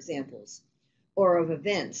minorities, for examples, or of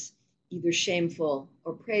events, either shameful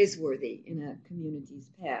or praiseworthy in a community's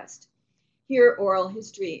past. Here, oral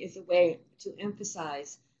history is a way to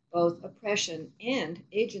emphasize both oppression and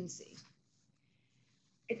agency.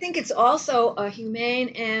 I think it's also a humane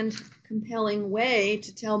and compelling way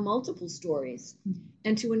to tell multiple stories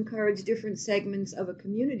and to encourage different segments of a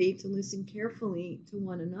community to listen carefully to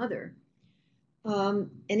one another. And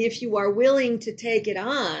if you are willing to take it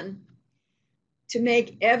on, to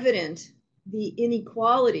make evident the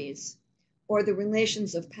inequalities or the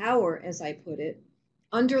relations of power, as I put it,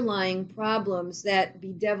 underlying problems that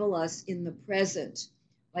bedevil us in the present,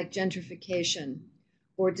 like gentrification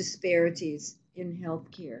or disparities in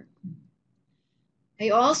healthcare. I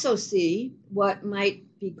also see what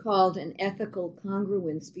might be called an ethical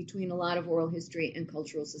congruence between a lot of oral history and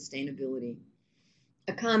cultural sustainability.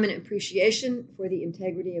 A common appreciation for the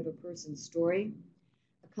integrity of a person's story,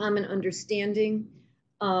 a common understanding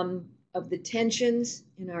of the tensions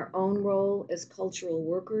in our own role as cultural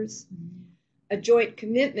workers, a joint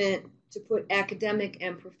commitment to put academic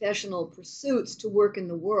and professional pursuits to work in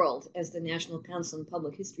the world, as the National Council on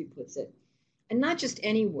Public History puts it, and not just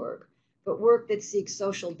any work, but work that seeks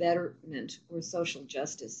social betterment or social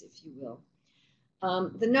justice, if you will.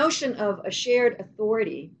 The notion of a shared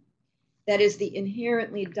authority, that is the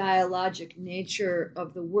inherently dialogic nature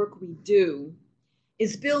of the work we do,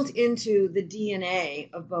 is built into the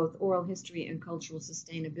DNA of both oral history and cultural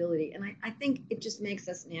sustainability. And I think it just makes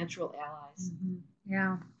us natural allies. Mm-hmm.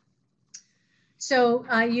 Yeah. So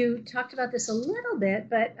you talked about this a little bit,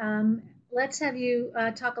 but let's have you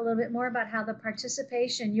talk a little bit more about how your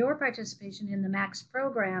participation in the MAX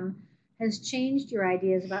program has changed your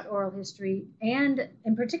ideas about oral history and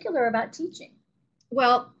in particular about teaching.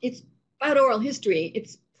 Well, it's about oral history.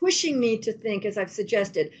 It's pushing me to think, as I've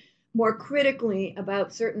suggested, more critically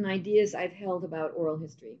about certain ideas I've held about oral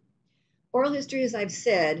history. Oral history, as I've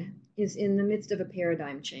said, is in the midst of a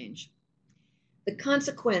paradigm change. The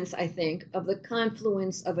consequence, I think, of the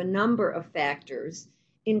confluence of a number of factors,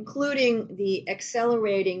 including the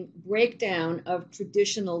accelerating breakdown of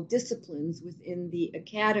traditional disciplines within the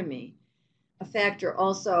academy, a factor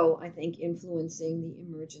also, I think, influencing the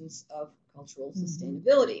emergence of cultural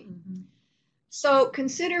sustainability. Mm-hmm. So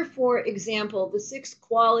consider, for example, the 6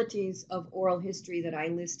 qualities of oral history that I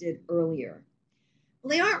listed earlier. Well,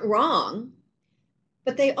 they aren't wrong,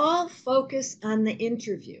 but they all focus on the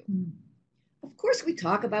interview. Of course, we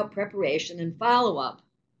talk about preparation and follow-up,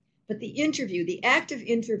 but the interview, the act of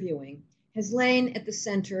interviewing, has lain at the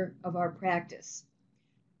center of our practice.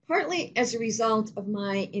 Partly as a result of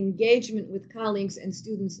my engagement with colleagues and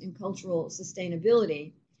students in cultural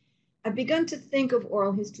sustainability, I've begun to think of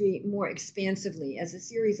oral history more expansively as a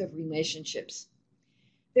series of relationships.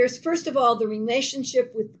 There's, first of all, the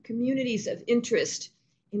relationship with communities of interest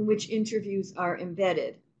in which interviews are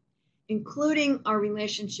embedded, including our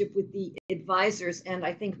relationship with the advisors and,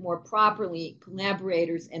 I think more properly,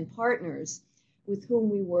 collaborators and partners with whom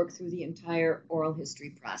we work through the entire oral history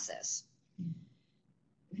process,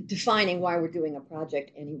 defining why we're doing a project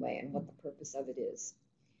anyway and what the purpose of it is.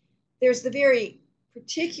 There's the very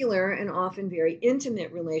particular and often very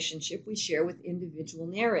intimate relationship we share with individual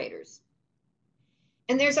narrators.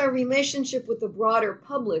 And there's our relationship with the broader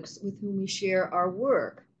publics with whom we share our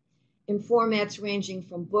work in formats ranging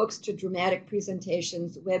from books to dramatic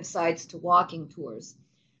presentations, websites to walking tours.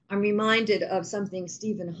 I'm reminded of something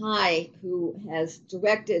Stephen High, who has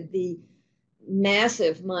directed the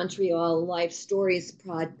massive Montreal Life Stories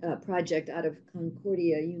project out of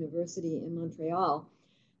Concordia University in Montreal,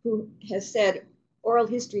 who has said, oral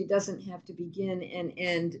history doesn't have to begin and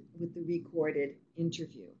end with the recorded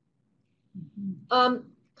interview.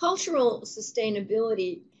 Cultural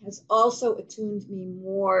sustainability has also attuned me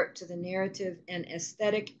more to the narrative and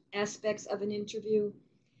aesthetic aspects of an interview.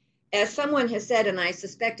 As someone has said, and I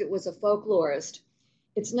suspect it was a folklorist,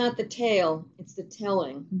 it's not the tale, it's the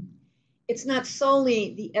telling. It's not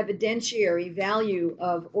solely the evidentiary value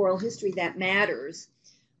of oral history that matters.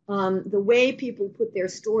 The way people put their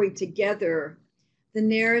story together, the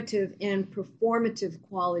narrative and performative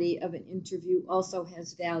quality of an interview also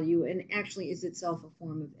has value and actually is itself a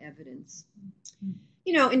form of evidence.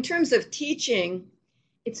 You know, in terms of teaching,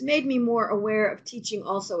 it's made me more aware of teaching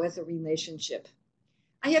also as a relationship.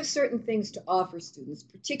 I have certain things to offer students,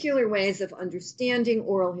 particular ways of understanding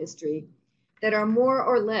oral history that are more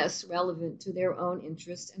or less relevant to their own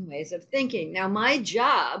interests and ways of thinking. Now, my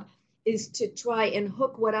job is to try and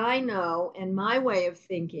hook what I know and my way of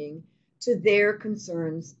thinking to their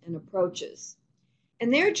concerns and approaches.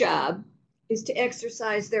 And their job is to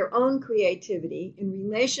exercise their own creativity in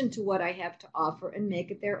relation to what I have to offer and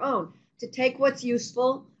make it their own, to take what's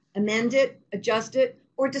useful, amend it, adjust it,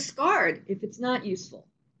 or discard if it's not useful.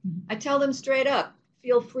 I tell them straight up,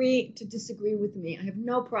 feel free to disagree with me. I have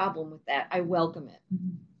no problem with that. I welcome it.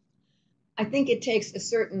 I think it takes a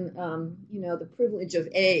certain, the privilege of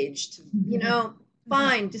age to,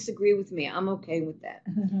 fine, disagree with me. I'm okay with that.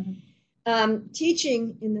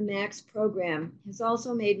 Teaching in the Max program has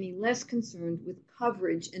also made me less concerned with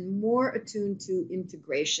coverage and more attuned to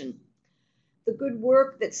integration. The good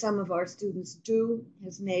work that some of our students do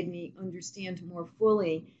has made me understand more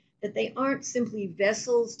fully that they aren't simply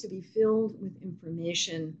vessels to be filled with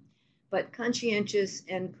information, but conscientious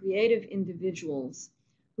and creative individuals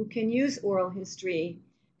who can use oral history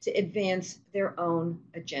to advance their own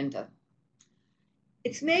agenda.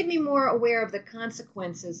 It's made me more aware of the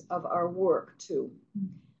consequences of our work, too.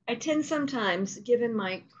 I tend sometimes, given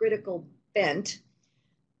my critical bent,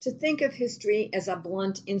 to think of history as a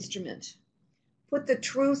blunt instrument. Put the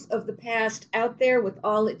truth of the past out there with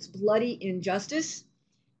all its bloody injustice,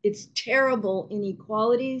 its terrible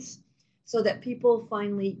inequalities, so that people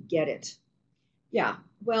finally get it. Yeah,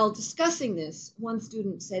 well, discussing this, one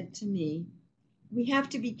student said to me, we have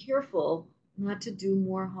to be careful not to do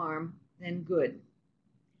more harm than good.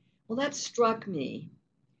 Well, that struck me.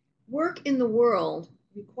 Work in the world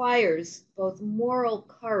requires both moral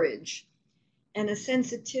courage and a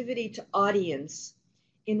sensitivity to audience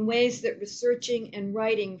in ways that researching and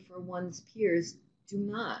writing for one's peers do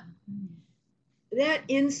not. That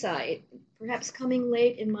insight, perhaps coming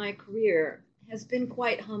late in my career, has been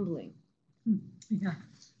quite humbling. Yeah,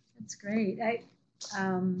 that's great.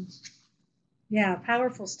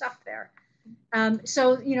 Powerful stuff there.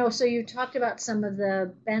 So you talked about some of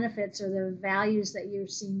the benefits or the values that you're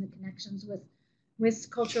seeing, the connections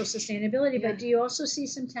with cultural sustainability, but do you also see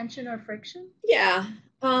some tension or friction? Yeah,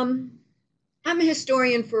 I'm a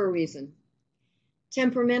historian for a reason.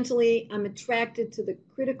 Temperamentally, I'm attracted to the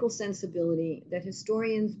critical sensibility that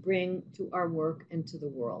historians bring to our work and to the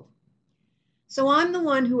world. So I'm the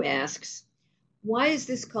one who asks, why is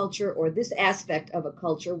this culture or this aspect of a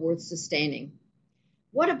culture worth sustaining?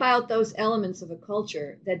 What about those elements of a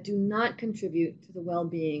culture that do not contribute to the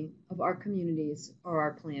well-being of our communities or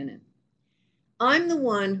our planet? I'm the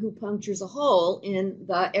one who punctures a hole in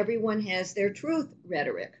the everyone has their truth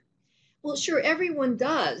rhetoric. Well, sure, everyone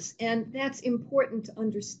does, and that's important to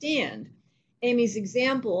understand. Amy's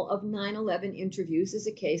example of 9/11 interviews is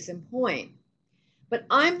a case in point. But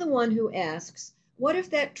I'm the one who asks, what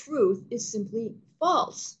if that truth is simply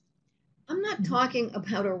false? I'm not talking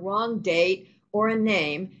about a wrong date or a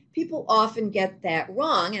name people often get that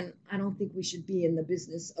wrong, and I don't think we should be in the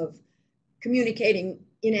business of communicating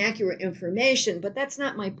inaccurate information, but that's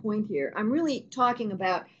not my point here. I'm really talking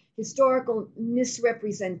about historical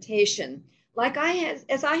misrepresentation, like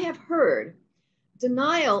as I have heard,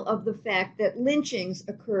 denial of the fact that lynchings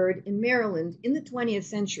occurred in Maryland in the 20th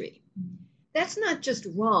century. That's not just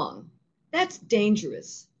wrong, that's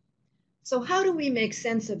dangerous. So how do we make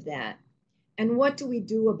sense of that? And what do we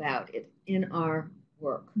do about it in our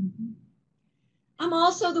work? Mm-hmm. I'm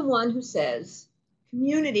also the one who says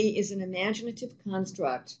community is an imaginative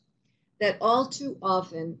construct that all too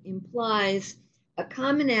often implies a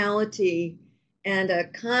commonality and a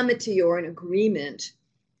comity or an agreement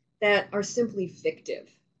that are simply fictive,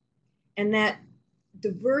 and that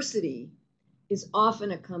diversity is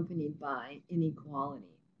often accompanied by inequality.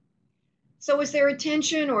 So is there a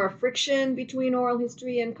tension or a friction between oral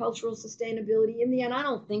history and cultural sustainability? In the end, I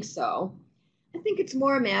don't think so. I think it's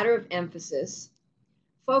more a matter of emphasis.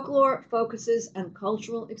 Folklore focuses on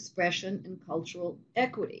cultural expression and cultural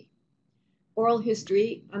equity. Oral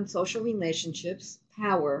history on social relationships,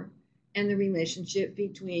 power, and the relationship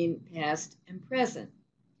between past and present.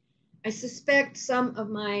 I suspect some of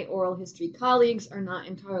my oral history colleagues are not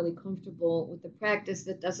entirely comfortable with the practice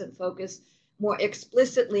that doesn't focus more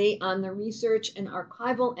explicitly on the research and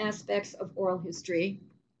archival aspects of oral history,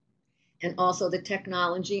 and also the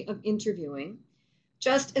technology of interviewing,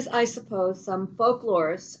 just as I suppose some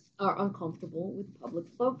folklorists are uncomfortable with public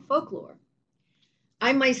folklore.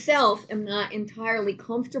 I myself am not entirely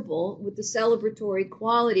comfortable with the celebratory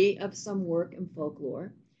quality of some work in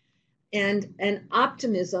folklore, and an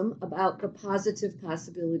optimism about the positive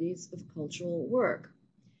possibilities of cultural work.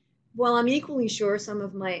 While I'm equally sure some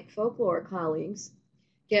of my folklore colleagues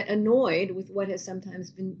get annoyed with what has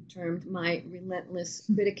sometimes been termed my relentless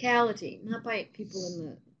criticality, not by people in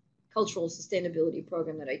the cultural sustainability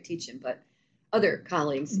program that I teach in, but other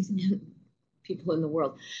colleagues, people in the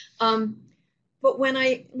world. But when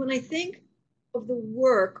I think of the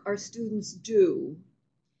work our students do,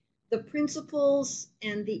 the principles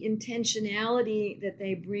and the intentionality that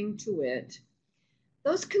they bring to it,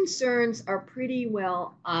 those concerns are pretty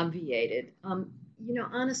well obviated.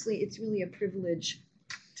 Honestly, it's really a privilege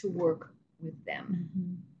to work with them.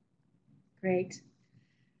 Mm-hmm. Great.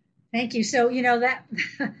 Thank you. So, that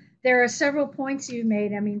there are several points you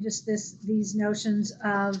made. I mean, just these notions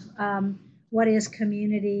of what is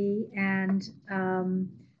community, and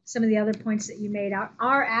some of the other points that you made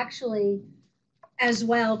are actually as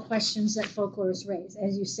well questions that folklorists raise.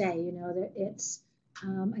 As you say, that it's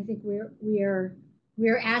I think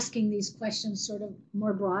we're asking these questions sort of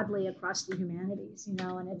more broadly across the humanities, and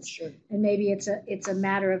it's sure. And maybe it's a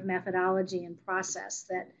matter of methodology and process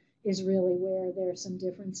that is really where there are some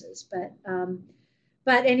differences.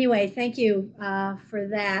 But anyway, thank you for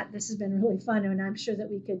that. This has been really fun, and I'm sure that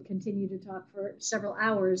we could continue to talk for several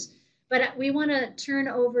hours. But we want to turn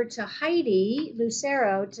over to Heidi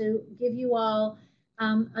Lucero to give you all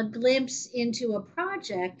a glimpse into a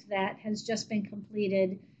project that has just been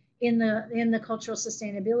completed in the Cultural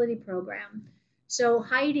Sustainability Program. So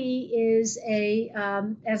Heidi is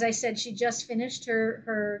as I said, she just finished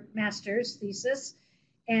her master's thesis,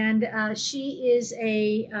 and she is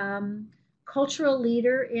a cultural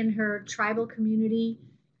leader in her tribal community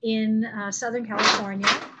in Southern California,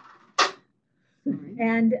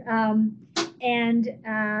 and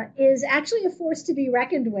is actually a force to be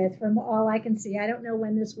reckoned with from all I can see. I don't know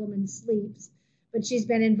when this woman sleeps, but she's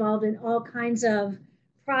been involved in all kinds of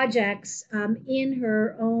projects in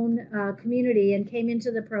her own community, and came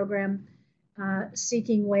into the program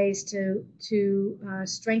seeking ways to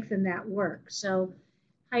strengthen that work. So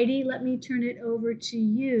Heidi, let me turn it over to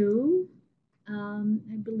you.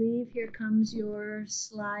 I believe here comes your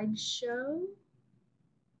slideshow.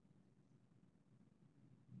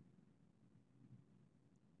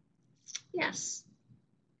 Yes.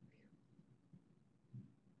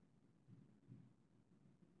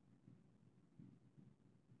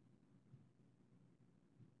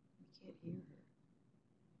 I can't hear her.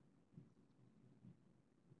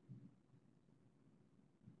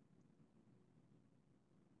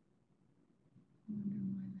 I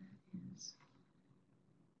wonder why that is.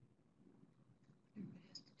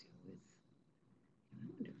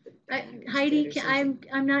 Heidi,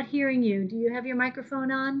 I'm not hearing you. Do you have your microphone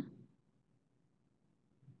on?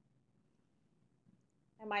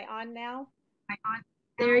 Am I on now?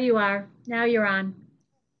 There you are. Now you're on.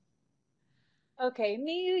 Okay.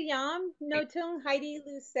 Miyu Yam, Notung Heidi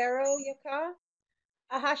Lucero Yaka,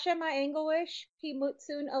 Ahasha Maenglish,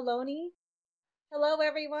 Pimutsun Aloni. Hello,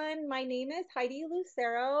 everyone. My name is Heidi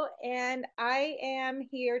Lucero, and I am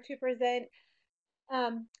here to present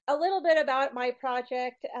A little bit about my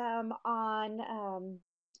project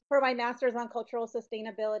for my master's on cultural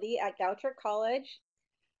sustainability at Goucher College.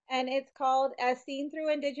 And it's called As Seen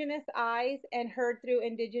Through Indigenous Eyes and Heard Through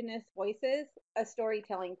Indigenous Voices, a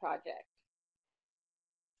storytelling project.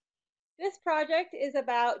 This project is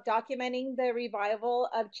about documenting the revival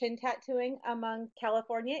of chin tattooing among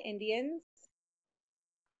California Indians.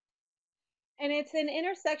 And it's an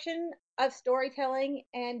intersection of storytelling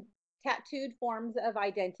and tattooed forms of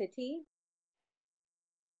identity.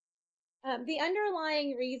 The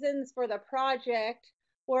underlying reasons for the project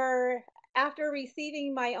were after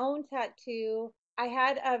receiving my own tattoo, I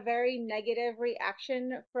had a very negative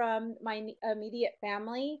reaction from my immediate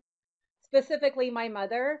family, specifically my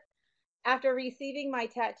mother. After receiving my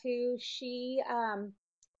tattoo, she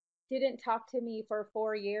didn't talk to me for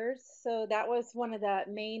 4 years. So that was one of the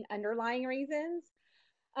main underlying reasons.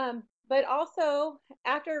 But also,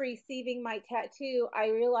 after receiving my tattoo, I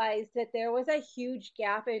realized that there was a huge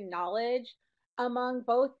gap in knowledge among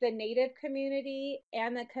both the Native community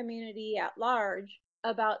and the community at large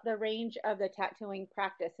about the range of the tattooing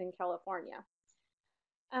practice in California.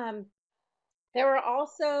 There were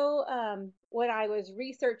also, when I was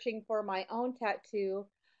researching for my own tattoo,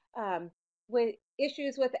 with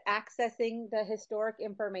issues with accessing the historic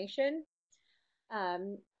information.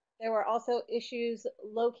 There were also issues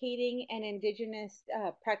locating an Indigenous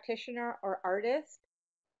practitioner or artist.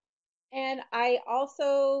 And I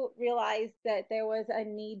also realized that there was a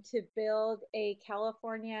need to build a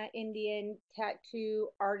California Indian tattoo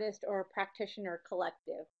artist or practitioner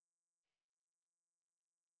collective.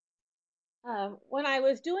 When I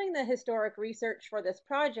was doing the historic research for this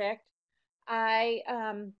project, I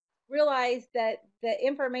realized that the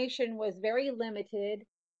information was very limited.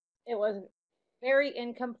 It was very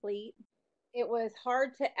incomplete. It was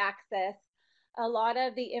hard to access. A lot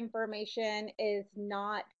of the information is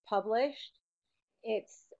not published.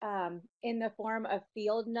 It's in the form of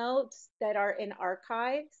field notes that are in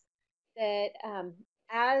archives that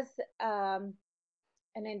as an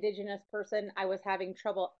Indigenous person, I was having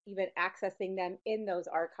trouble even accessing them in those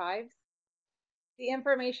archives. The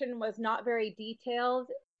information was not very detailed.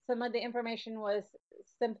 Some of the information was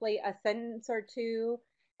simply a sentence or two.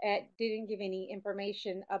 It didn't give any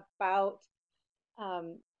information about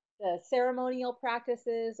the ceremonial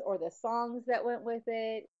practices or the songs that went with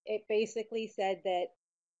it. It basically said that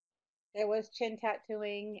there was chin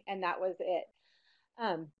tattooing and that was it.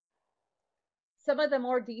 Some of the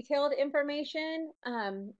more detailed information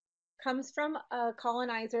comes from a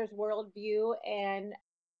colonizer's worldview, and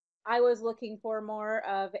I was looking for more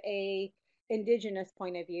of a indigenous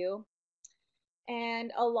point of view.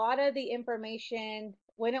 And a lot of the information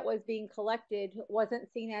when it was being collected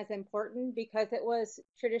wasn't seen as important because it was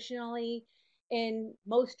traditionally in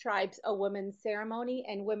most tribes a women's ceremony,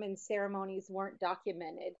 and women's ceremonies weren't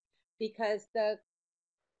documented because the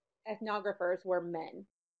ethnographers were men.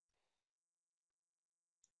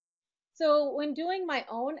 So when doing my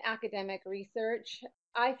own academic research,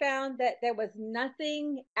 I found that there was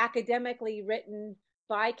nothing academically written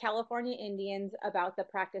by California Indians about the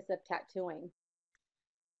practice of tattooing.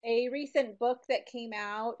 A recent book that came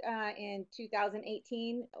out in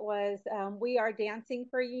 2018 was We Are Dancing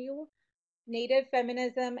for You, Native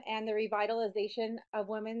Feminism and the Revitalization of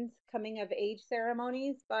Women's Coming of Age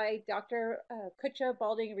Ceremonies by Dr. Kutcha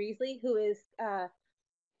Balding Reesley, who is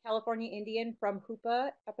California Indian from Hoopa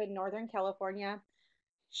up in Northern California.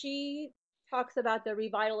 She talks about the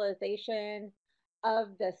revitalization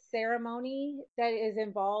of the ceremony that is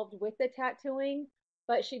involved with the tattooing,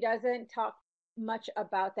 but she doesn't talk much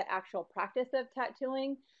about the actual practice of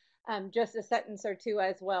tattooing, just a sentence or two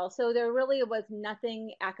as well. So there really was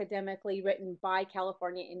nothing academically written by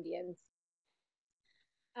California Indians.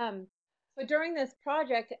 So during this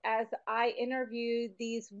project, as I interviewed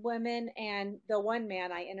these women and the one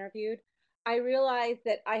man I interviewed, I realized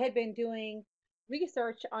that I had been doing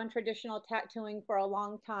research on traditional tattooing for a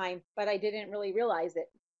long time, but I didn't really realize it.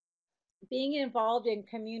 Being involved in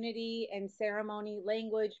community and ceremony,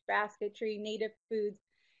 language, basketry, native foods,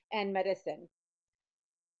 and medicine.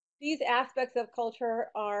 These aspects of culture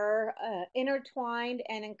are intertwined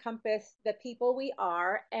and encompass the people we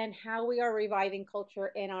are and how we are reviving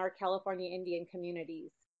culture in our California Indian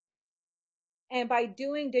communities. And by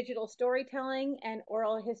doing digital storytelling and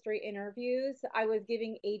oral history interviews, I was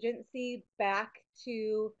giving agency back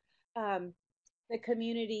to the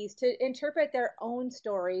communities to interpret their own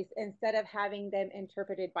stories instead of having them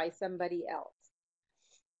interpreted by somebody else.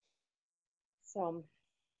 So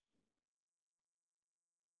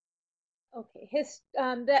Okay,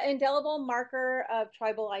 the indelible marker of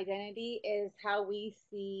tribal identity is how we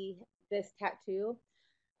see this tattoo.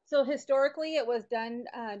 So historically, it was done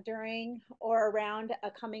during or around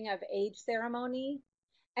a coming of age ceremony.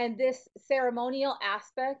 And this ceremonial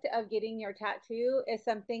aspect of getting your tattoo is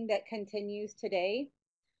something that continues today.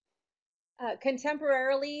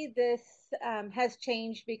 Contemporarily, this has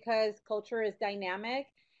changed because culture is dynamic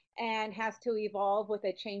and has to evolve with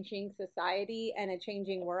a changing society and a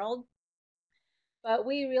changing world. But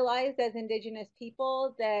we realized as Indigenous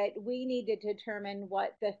people that we need to determine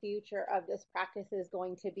what the future of this practice is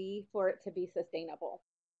going to be for it to be sustainable.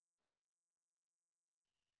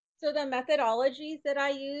 So the methodologies that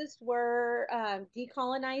I used were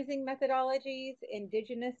decolonizing methodologies,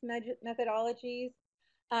 Indigenous methodologies,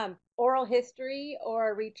 oral history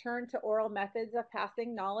or return to oral methods of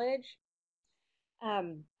passing knowledge.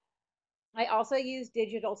 Um, I also use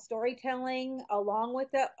digital storytelling along with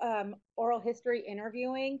the oral history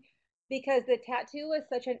interviewing because the tattoo is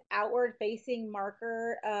such an outward facing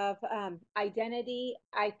marker of identity.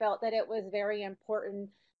 I felt that it was very important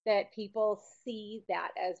that people see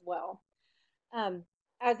that as well. Um,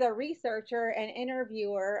 as a researcher and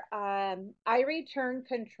interviewer, I returned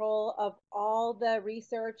control of all the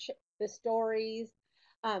research, the stories,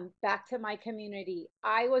 back to my community.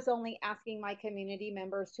 I was only asking my community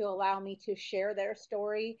members to allow me to share their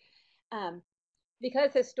story um,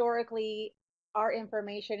 because historically our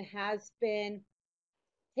information has been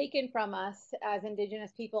taken from us as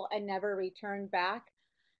Indigenous people and never returned back.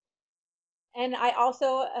 And I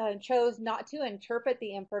also chose not to interpret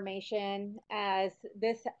the information, as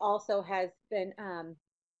this also has been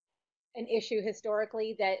an issue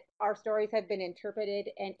historically that our stories have been interpreted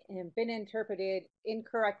and been interpreted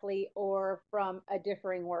incorrectly or from a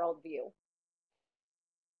differing worldview.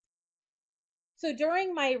 So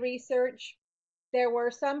during my research, there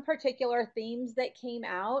were some particular themes that came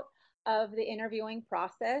out of the interviewing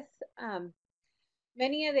process.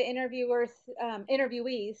 Many of the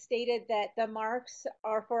interviewees stated that the marks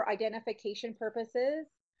are for identification purposes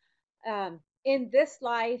in this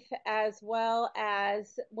life as well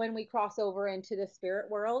as when we cross over into the spirit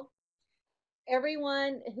world.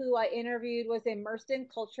 Everyone who I interviewed was immersed in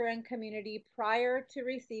culture and community prior to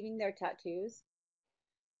receiving their tattoos.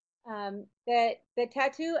 That the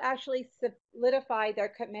tattoo actually solidified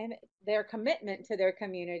their commitment to their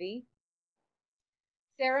community.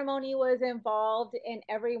 Ceremony was involved in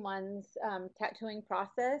everyone's tattooing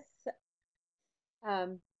process.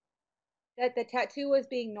 Um, that the tattoo was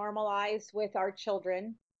being normalized with our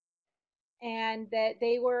children, and that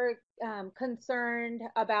they were concerned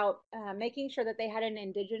about making sure that they had an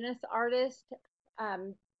Indigenous artist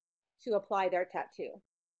um, to apply their tattoo.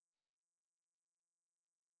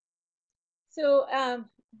 So I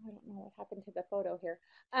don't know what happened to the photo here.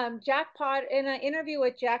 Jack Potter, in an interview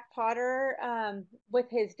with Jack Potter with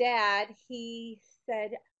his dad, he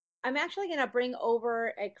said, I'm actually going to bring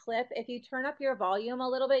over a clip. If you turn up your volume a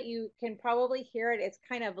little bit, you can probably hear it. It's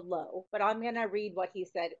kind of low, but I'm going to read what he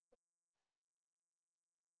said.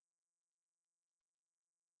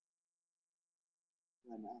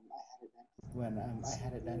 When I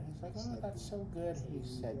had it done, he's like, "Oh, that's so good." He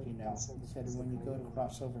said, he said, when you go to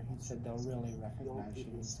crossover, he said, they'll really recognize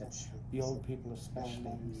you. He said, the old people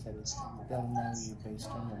especially, he said, they'll know you based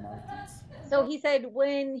on your markings. So he said,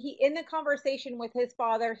 when he, in the conversation with his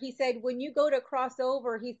father, he said, when you go to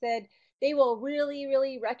crossover, he said, they will really,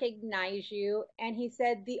 really recognize you. And he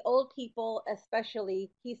said, the old people,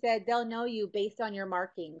 especially, he said, they'll know you based on your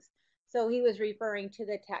markings. So he was referring to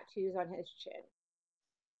the tattoos on his chin.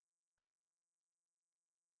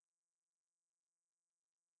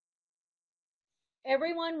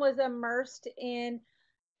 Everyone was immersed in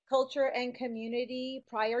culture and community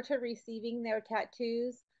prior to receiving their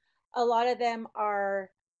tattoos. A lot of them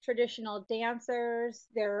are traditional dancers,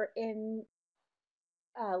 they're in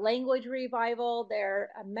language revival,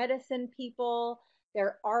 they're medicine people,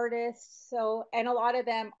 they're artists. So, and a lot of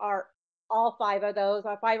them are all five of those,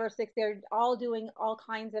 or five or six, they're all doing all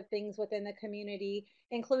kinds of things within the community,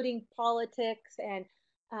 including politics and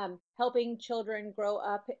helping children grow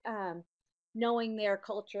up knowing their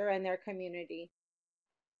culture and their community.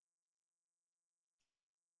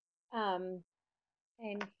 Um,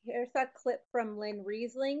 and here's a clip from Lynn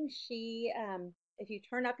Riesling. She, if you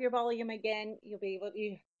turn up your volume again, you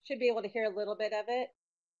should be able to hear a little bit of it.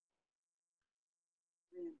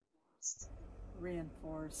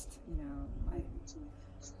 Reinforced, my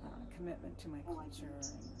commitment to my culture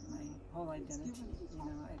and my whole identity.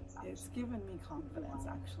 It's given me confidence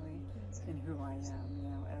actually in who I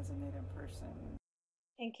am, as a Native person.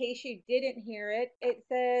 In case you didn't hear it, it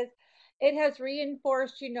says it has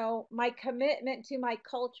reinforced, my commitment to my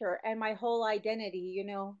culture and my whole identity.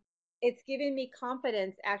 It's given me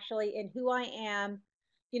confidence actually in who I am,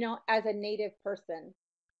 as a Native person.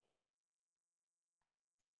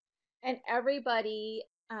 And everybody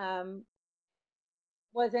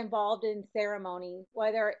was involved in ceremony,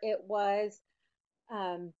 whether it was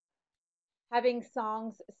um, having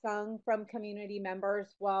songs sung from community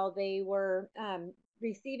members while they were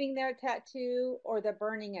receiving their tattoo, or the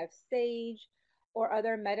burning of sage or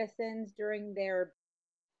other medicines during their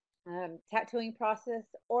tattooing process,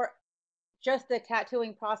 or just the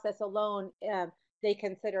tattooing process alone, they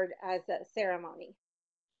considered as a ceremony.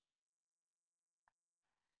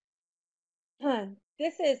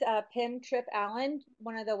 This is Pim Tripp Allen,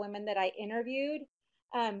 one of the women that I interviewed.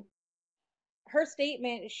 Um, Her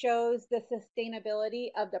statement shows the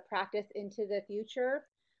sustainability of the practice into the future.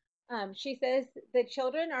 She says the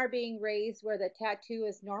children are being raised where the tattoo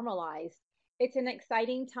is normalized. It's an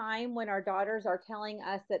exciting time when our daughters are telling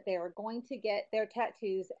us that they are going to get their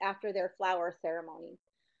tattoos after their flower ceremony.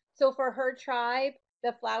 So for her tribe,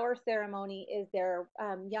 the flower ceremony is their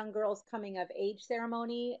young girls coming of age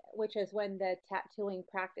ceremony, which is when the tattooing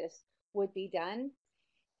practice would be done.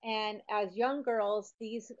 And as young girls,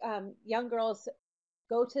 these young girls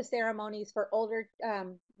go to ceremonies for older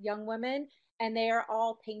young women, and they are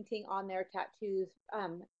all painting on their tattoos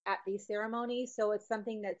at these ceremonies. So it's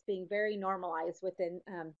something that's being very normalized within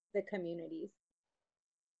the communities.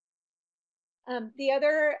 The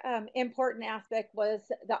other important aspect was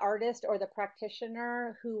the artist or the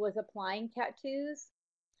practitioner who was applying tattoos.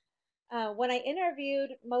 When I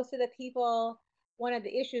interviewed most of the people, one of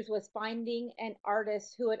the issues was finding an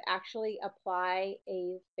artist who would actually apply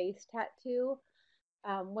a face tattoo.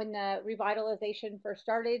 When the revitalization first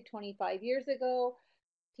started 25 years ago,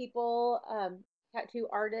 people, tattoo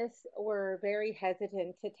artists, were very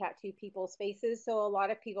hesitant to tattoo people's faces. So a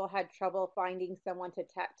lot of people had trouble finding someone to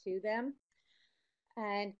tattoo them.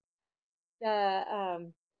 And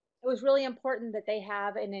it was really important that they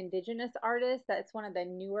have an indigenous artist. That's one of the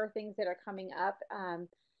newer things that are coming up.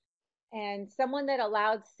 And someone that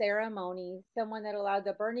allowed ceremony, someone that allowed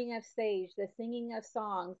the burning of sage, the singing of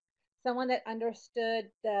songs, someone that understood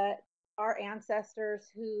that our ancestors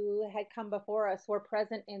who had come before us were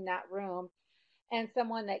present in that room, and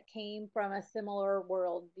someone that came from a similar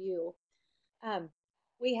worldview. Um,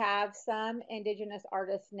 we have some indigenous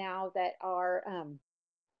artists now that are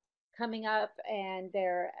coming up, and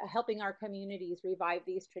they're helping our communities revive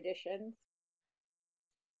these traditions.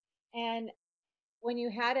 And when you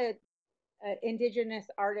had a indigenous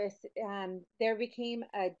artist, there became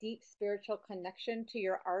a deep spiritual connection to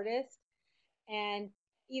your artist. And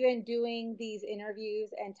even doing these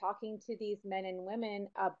interviews and talking to these men and women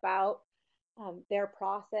about their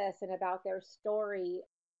process and about their story,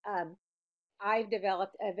 I've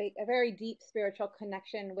developed a very deep spiritual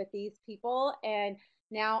connection with these people. And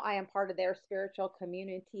now I am part of their spiritual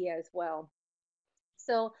community as well.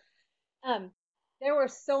 So um, there were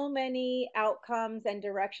so many outcomes and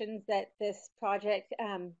directions that this project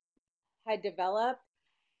had developed,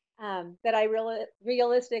 that I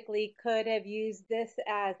realistically could have used this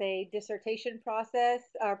as a dissertation process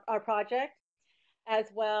or project as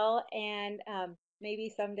well. And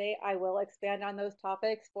maybe someday I will expand on those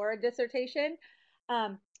topics for a dissertation.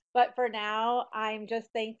 Um, but for now, I'm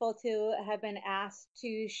just thankful to have been asked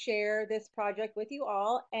to share this project with you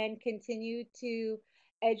all and continue to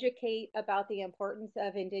educate about the importance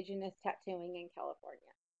of Indigenous tattooing in California.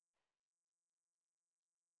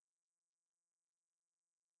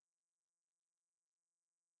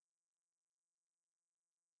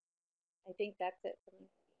 I think that's it for me.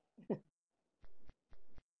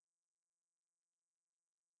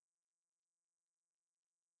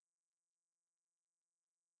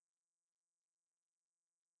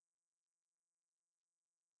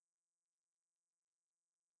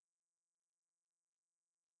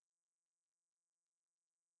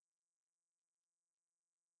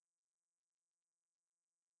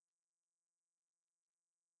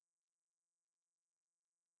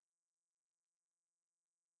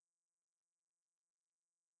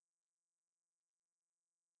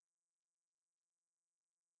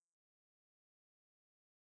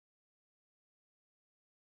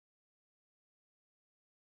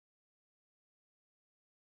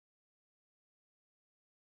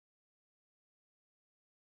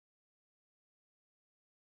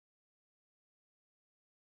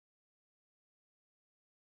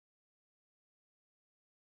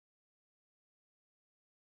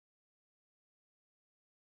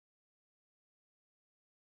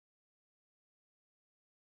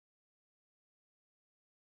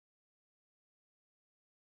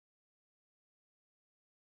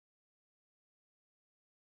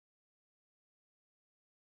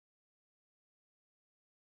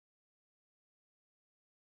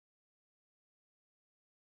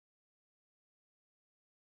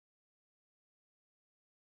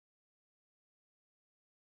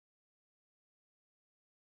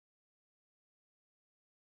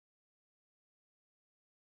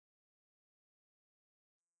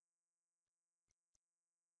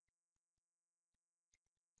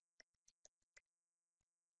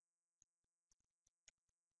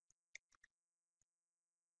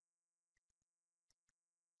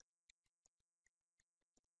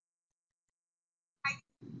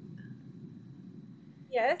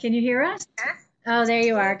 Yes. Can you hear us? Oh, there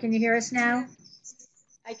you are. Can you hear us now?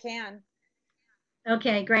 I can.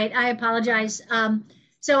 Okay, great. I apologize.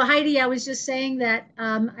 So Heidi, I was just saying that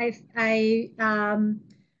I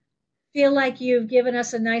feel like you've given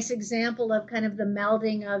us a nice example of kind of the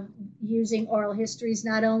melding of using oral histories,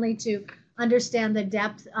 not only to understand the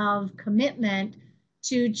depth of commitment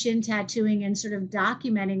to chin tattooing and sort of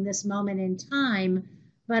documenting this moment in time,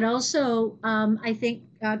 but also I think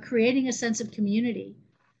creating a sense of community.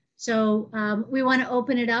 So we want to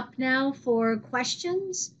open it up now for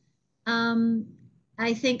questions. Um,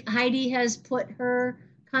 I think Heidi has put her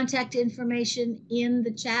contact information in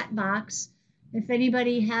the chat box. If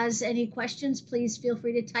anybody has any questions, please feel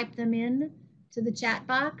free to type them in to the chat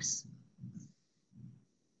box.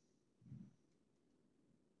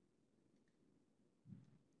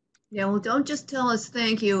 Yeah, well, don't just tell us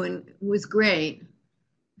thank you and it was great.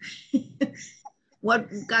 What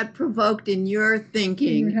got provoked in your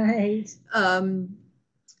thinking? Right.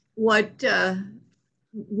 What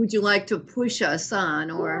would you like to push us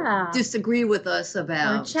on or disagree with us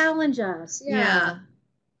about? Or challenge us. Yeah.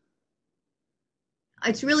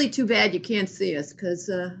 It's really too bad you can't see us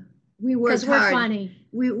because we worked hard. We're funny.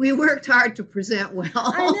 We worked hard to present well.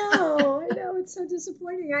 I know. It's so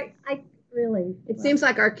disappointing. I really. It seems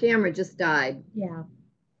like our camera just died. Yeah.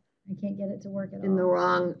 I can't get it to work at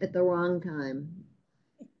all. At the wrong time.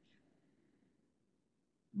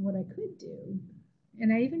 What I could do,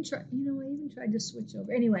 and I even tried to switch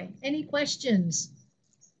over. Anyway, any questions?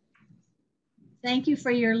 Thank you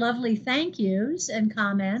for your lovely thank yous and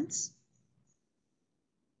comments.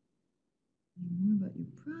 More about your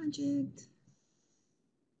project.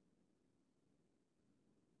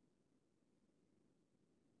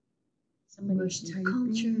 Somebody's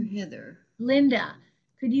culture, Heather. Linda,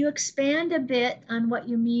 could you expand a bit on what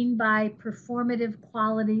you mean by performative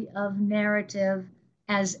quality of narrative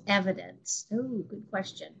as evidence? Oh, good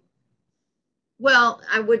question. Well,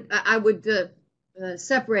 I would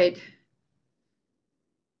separate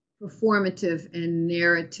performative and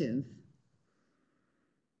narrative.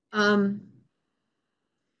 The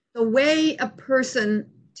way a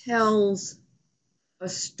person tells a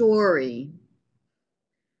story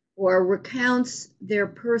or recounts their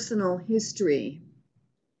personal history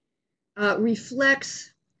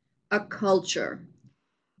reflects a culture,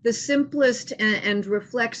 the simplest and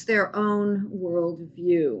reflects their own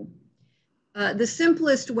worldview. The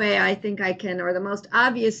simplest way I think I can, or the most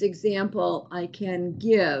obvious example I can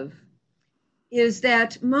give, is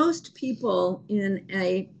that most people in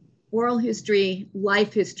a oral history,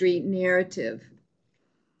 life history narrative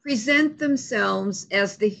present themselves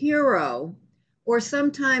as the hero or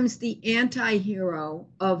sometimes the anti-hero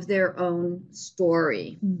of their own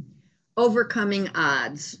story, overcoming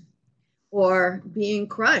odds or being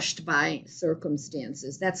crushed by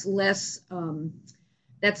circumstances. That's less often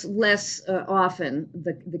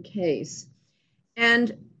the case.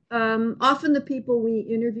 And often the people we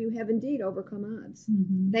interview have indeed overcome odds.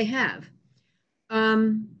 Mm-hmm. They have.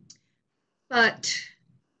 But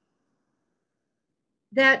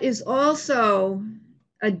that is also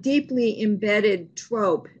a deeply embedded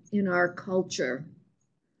trope in our culture,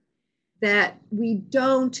 that we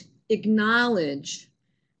don't acknowledge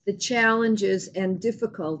the challenges and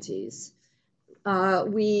difficulties.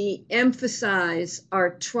 We emphasize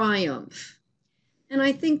our triumph. And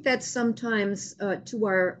I think that's sometimes to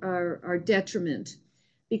our detriment,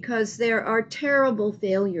 because there are terrible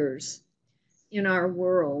failures in our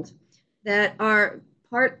world that are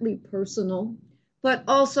partly personal, but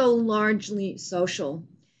also largely social.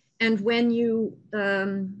 And when you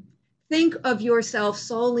think of yourself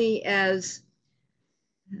solely as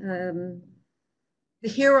the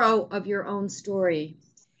hero of your own story,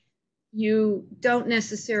 you don't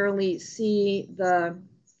necessarily see the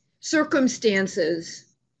circumstances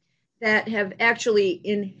that have actually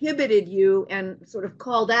inhibited you and sort of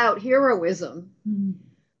called out heroism,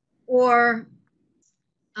 or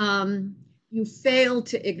you fail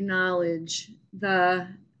to acknowledge the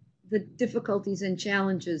difficulties and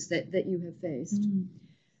challenges that you have faced.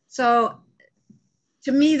 So,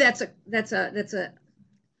 to me, that's a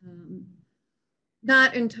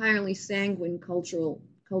not entirely sanguine cultural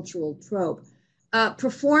trope.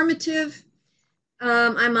 Performative.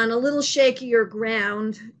 I'm on a little shakier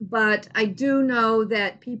ground, but I do know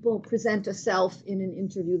that people present a self in an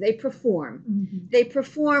interview. They perform. Mm-hmm. They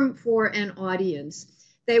perform for an audience.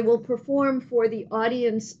 They will perform for the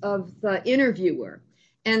audience of the interviewer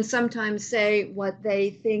and sometimes say what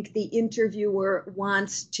they think the interviewer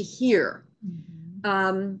wants to hear.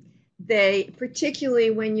 Mm-hmm. They,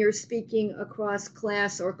 particularly when you're speaking across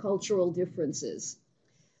class or cultural differences.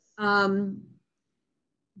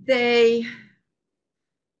 they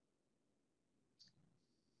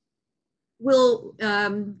will,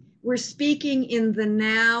 we're speaking in the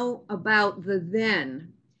now about the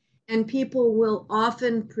then, and people will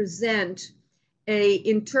often present a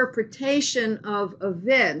interpretation of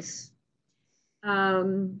events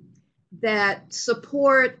that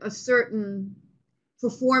support a certain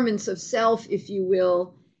performance of self, if you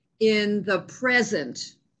will, in the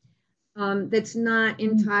present. That's not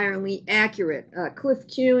entirely accurate. Cliff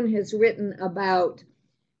Kuhn has written about,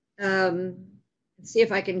 let's see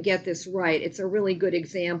if I can get this right. It's a really good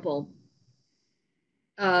example.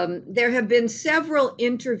 There have been several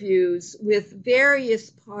interviews with various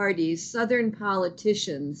parties, Southern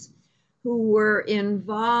politicians, who were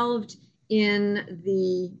involved in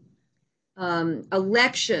the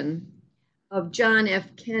election of John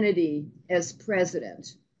F. Kennedy as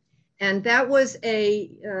president. And that was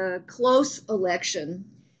a close election,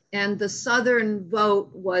 and the Southern vote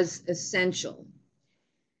was essential.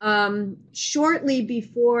 Shortly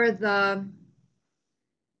before the,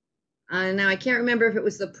 now I can't remember if it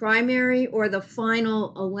was the primary or the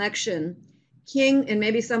final election, King, and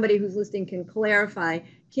maybe somebody who's listening can clarify,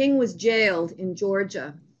 King was jailed in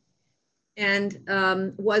Georgia and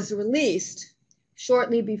was released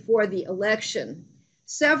shortly before the election.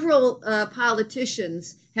 Several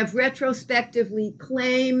politicians have retrospectively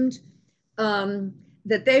claimed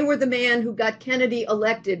that they were the man who got Kennedy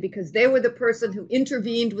elected because they were the person who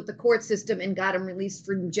intervened with the court system and got him released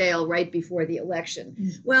from jail right before the election.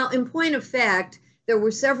 Well, in point of fact, there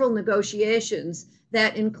were several negotiations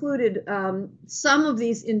that included some of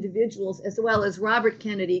these individuals, as well as Robert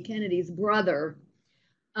Kennedy, Kennedy's brother,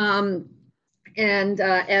 and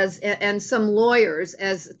some lawyers.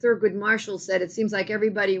 As Thurgood Marshall said, it seems like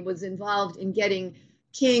everybody was involved in getting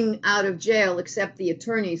King out of jail except the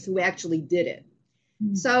attorneys who actually did it.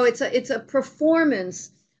 So it's a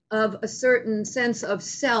performance of a certain sense of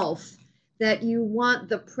self that you want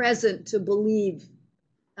the present to believe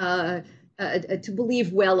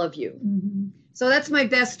well of you. So that's my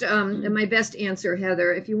best answer,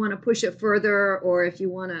 Heather. If you want to push it further, or if you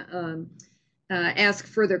want to ask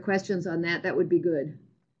further questions on that, that would be good.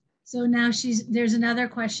 So now there's another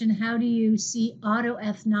question. How do you see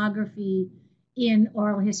autoethnography in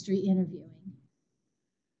oral history interviewing?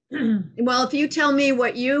 Well, if you tell me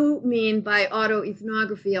what you mean by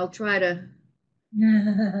autoethnography, I'll try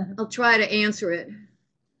to answer it.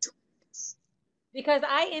 Because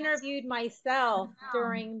I interviewed myself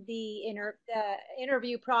during the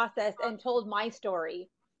interview process and told my story.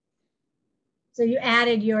 So you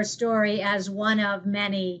added your story as one of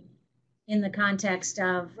many in the context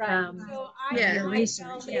of so your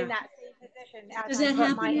research. In that same position as Does that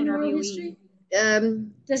happen in oral history?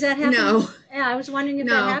 Does that happen? No. Yeah, I was wondering if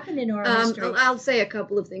that happened in oral history. I'll say a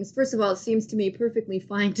couple of things. First of all, it seems to me perfectly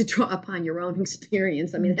fine to draw upon your own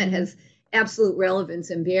experience. I mean, that has absolute relevance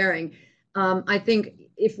and bearing. I think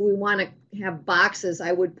if we want to have boxes,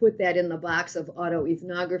 I would put that in the box of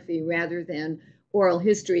autoethnography rather than oral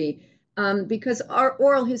history, because our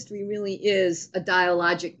oral history really is a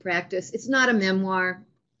dialogic practice. It's not a memoir.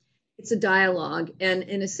 It's a dialogue, and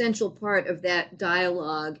an essential part of that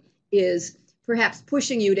dialogue is perhaps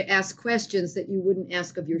pushing you to ask questions that you wouldn't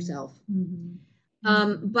ask of yourself.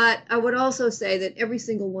 But I would also say that every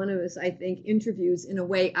single one of us, I think, interviews in a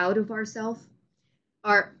way out of ourself.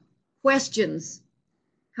 Our questions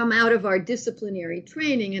come out of our disciplinary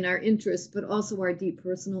training and our interest, but also our deep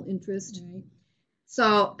personal interest. Right.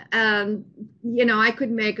 So, I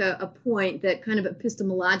could make a point that kind of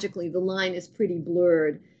epistemologically the line is pretty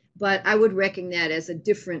blurred, but I would reckon that as a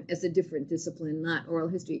different discipline, not oral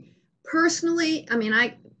history. Personally, I mean,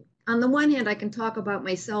 on the one hand, I can talk about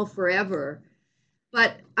myself forever,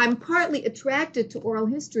 but I'm partly attracted to oral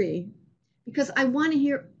history because I want to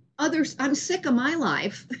hear others. I'm sick of my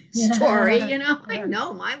life story, I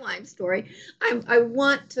know my life story. I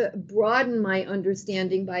want to broaden my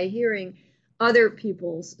understanding by hearing other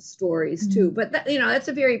people's stories too. But that's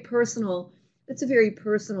a very personal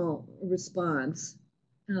response.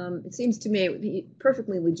 It seems to me it would be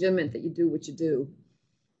perfectly legitimate that you do what you do.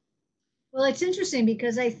 Well, it's interesting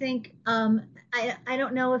because I think, I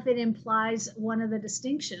don't know if it implies one of the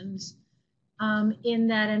distinctions in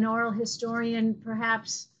that an oral historian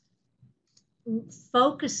perhaps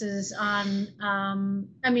focuses on,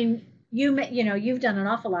 you've done an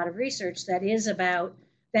awful lot of research that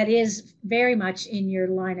is very much in your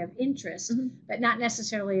line of interest, but not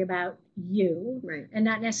necessarily about you, right, and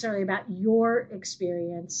not necessarily about your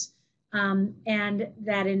experience. And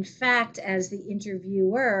that in fact, as the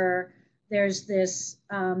interviewer, there's this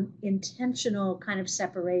intentional kind of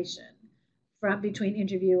separation between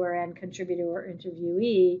interviewer and contributor or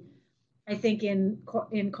interviewee. I think in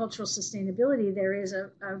cultural sustainability, there is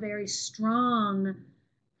a very strong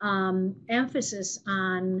emphasis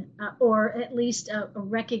on, or at least a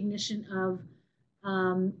recognition of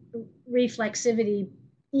reflexivity,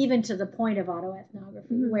 even to the point of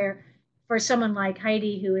autoethnography, where for someone like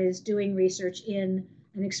Heidi, who is doing research in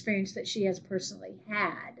an experience that she has personally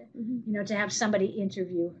had, to have somebody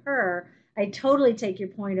interview her, I totally take your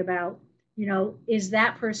point about, is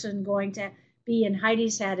that person going to be in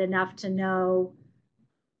Heidi's head enough to know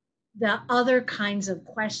the other kinds of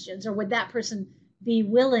questions, or would that person be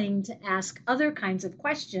willing to ask other kinds of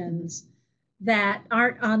questions that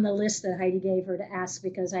aren't on the list that Heidi gave her to ask,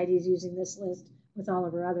 because Heidi's using this list with all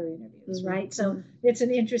of her other interviews, right? So it's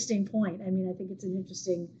an interesting point. I mean, I think it's an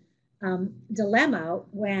interesting dilemma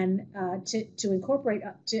when to incorporate,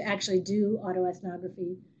 to actually do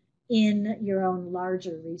autoethnography in your own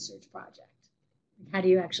larger research project. How do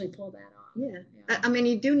you actually pull that off? Yeah. I mean,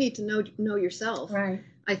 you do need to know yourself. Right.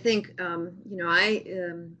 I think, I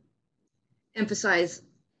emphasize,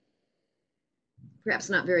 perhaps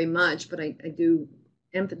not very much, but I do.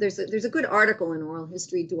 There's a good article in Oral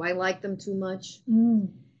History, Do I Like Them Too Much?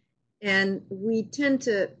 And we tend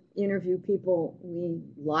to interview people we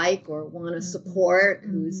like or want to support,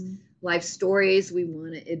 whose life stories we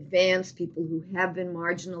want to advance, people who have been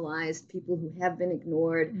marginalized, people who have been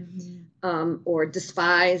ignored or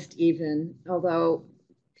despised even, although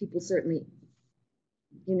people certainly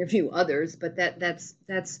interview others, but that's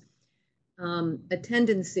a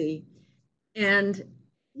tendency. And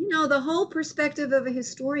the whole perspective of a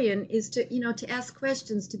historian is to ask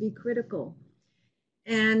questions, to be critical.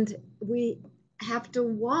 And we have to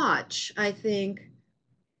watch, I think,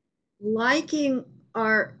 liking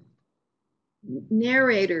our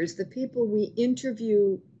narrators, the people we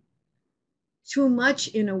interview, too much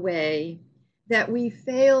in a way that we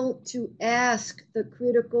fail to ask the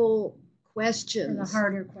critical questions. Or the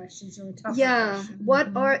harder questions, or the tougher questions.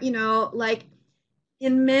 What are, like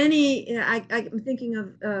in many, I'm thinking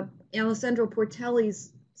of Alessandro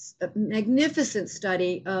Portelli's magnificent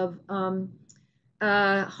study of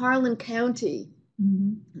Harlan County.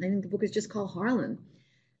 I think the book is just called Harlan.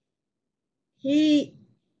 He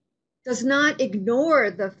does not ignore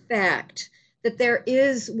the fact that there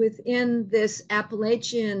is within this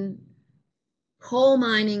Appalachian coal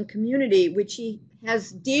mining community, which he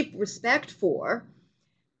has deep respect for,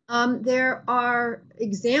 there are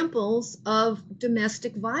examples of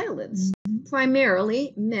domestic violence,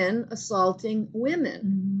 primarily men assaulting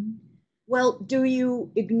women. Well, do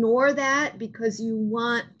you ignore that because you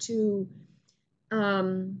want to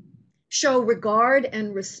show regard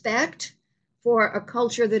and respect for a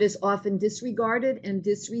culture that is often disregarded and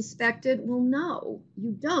disrespected? Well, no,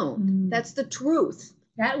 you don't. That's the truth.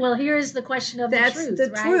 Here's the question of That's the truth.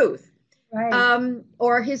 That's the truth. Right.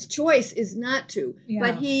 Or his choice is not to.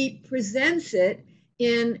 But he presents it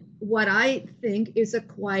in what I think is a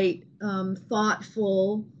quite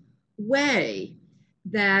thoughtful way,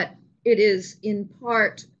 that it is in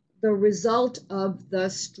part the result of the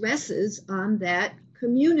stresses on that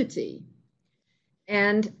community.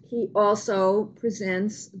 And he also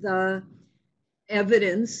presents the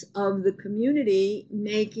evidence of the community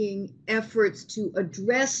making efforts to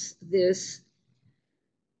address this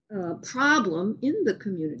problem in the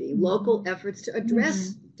community, local efforts to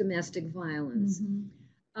address domestic violence.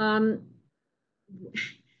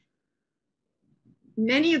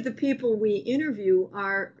 Many of the people we interview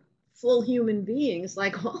are full human beings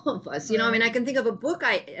like all of us. I mean, I can think of a book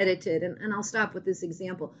I edited, and I'll stop with this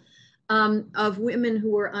example, of women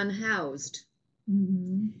who were unhoused.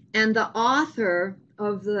 And the author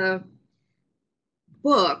of the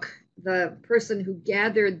book, the person who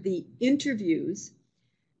gathered the interviews,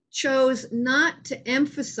 chose not to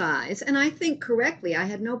emphasize, and I think correctly, I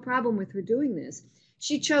had no problem with her doing this,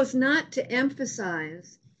 she chose not to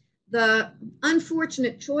emphasize the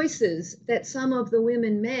unfortunate choices that some of the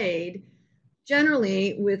women made,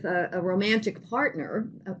 generally with a romantic partner,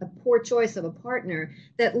 a poor choice of a partner,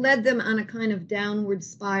 that led them on a kind of downward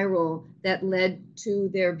spiral that led to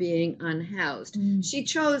their being unhoused. She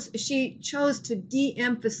chose to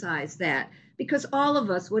de-emphasize that, because all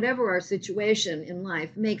of us, whatever our situation in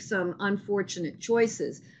life, make some unfortunate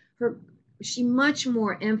choices. She much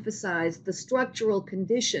more emphasized the structural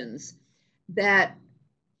conditions that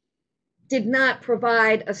did not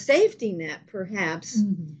provide a safety net, perhaps,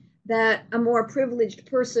 that a more privileged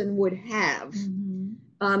person would have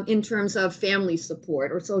in terms of family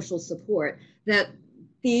support or social support, that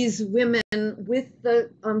these women, with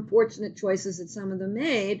the unfortunate choices that some of them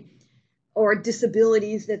made, or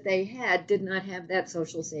disabilities that they had did not have that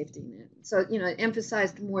social safety net. So, you know, it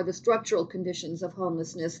emphasized more the structural conditions of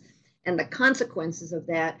homelessness and the consequences of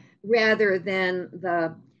that rather than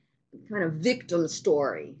the kind of victim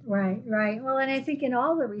story. Right, right. Well, and I think in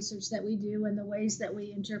all the research that we do and the ways that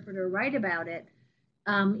we interpret or write about it,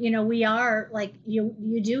 you know, we are like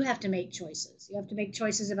you do have to make choices. You have to make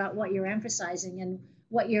choices about what you're emphasizing and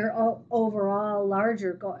what your overall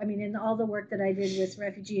larger goal. I mean, in all the work that I did with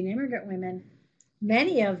refugee and immigrant women,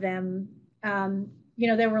 many of them, you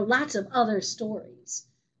know, there were lots of other stories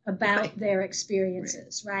about their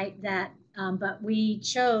experiences, right? That, but we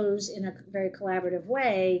chose in a very collaborative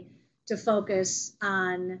way to focus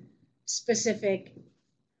on specific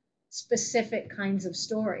kinds of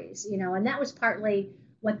stories, you know, and that was partly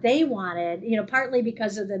what they wanted, you know, partly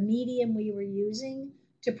because of the medium we were using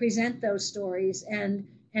to present those stories and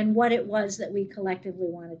what it was that we collectively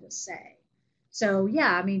wanted to say. So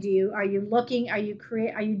yeah, I mean, are you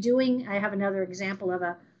doing, I have another example of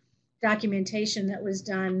a documentation that was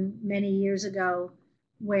done many years ago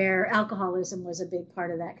where alcoholism was a big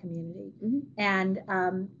part of that community. Mm-hmm. And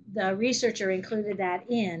the researcher included that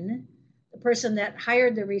in. The person that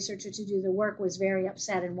hired the researcher to do the work was very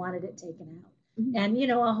upset and wanted it taken out. Mm-hmm. And, you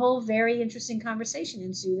know, a whole very interesting conversation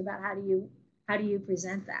ensued about how do you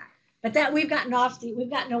present that. But that we've gotten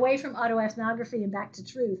away from autoethnography and back to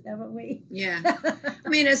truth, haven't we? Yeah. I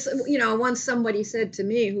mean, as you know, once somebody said to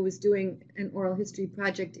me who was doing an oral history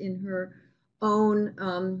project in her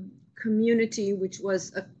own community, which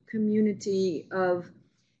was a community of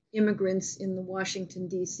immigrants in the Washington,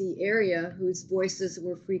 D.C. area whose voices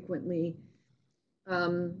were frequently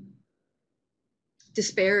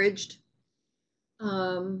disparaged.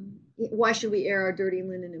 Why should we air our dirty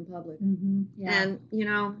linen in public? Mm-hmm. Yeah. And, you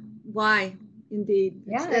know, why? Indeed.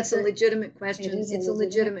 Yeah, that's a legitimate question. It's a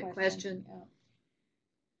legitimate question. Yeah.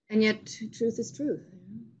 And yet, truth is truth.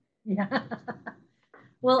 Yeah.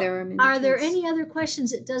 Well, are there any other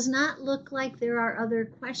questions? It does not look like there are other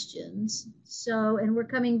questions. So, and we're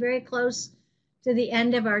coming very close to the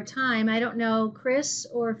end of our time. I don't know, Chris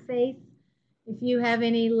or Faith, if you have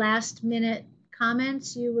any last minute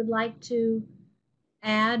comments you would like to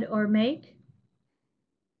add or make.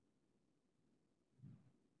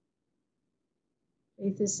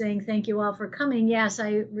 Faith is saying, thank you all for coming. Yes,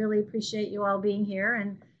 I really appreciate you all being here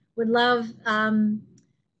and would love,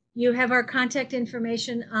 you have our contact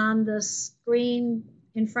information on the screen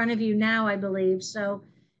in front of you now, I believe. So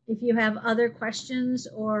if you have other questions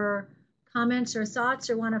or comments or thoughts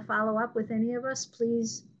or want to follow up with any of us,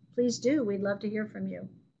 please do. We'd love to hear from you.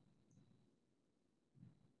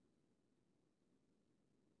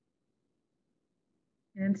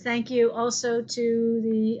 And thank you also to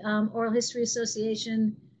the Oral History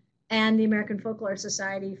Association and the American Folklore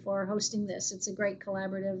Society for hosting this. It's a great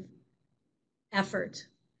collaborative effort.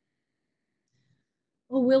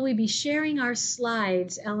 Oh, will we be sharing our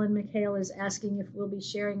slides? Ellen McHale is asking if we'll be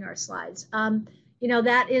sharing our slides. You know,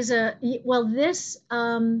 that is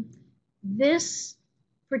this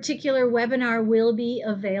particular webinar will be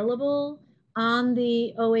available on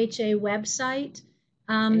the OHA website.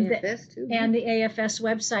 AFS too. And the AFS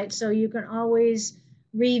website, so you can always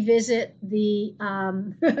revisit the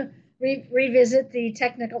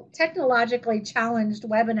technologically challenged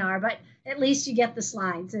webinar, but at least you get the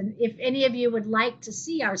slides. And if any of you would like to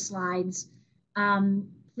see our slides,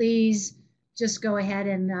 please just go ahead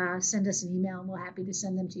and send us an email, and we're happy to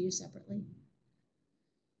send them to you separately.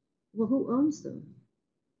 Well, who owns them?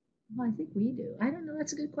 Well, I think we do. I don't know.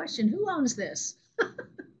 That's a good question. Who owns this?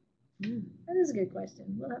 That is a good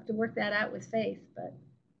question. We'll have to work that out with Faith, but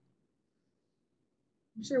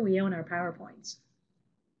I'm sure we own our PowerPoints.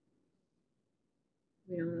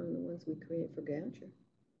 We don't own the ones we create for Goucher.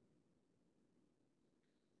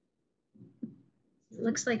 It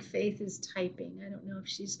looks like Faith is typing. I don't know if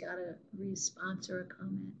she's got a response or a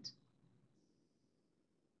comment.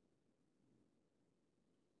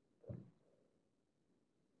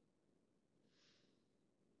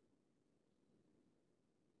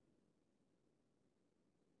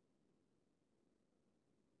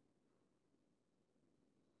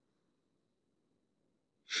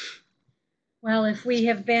 Well, if we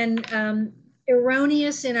have been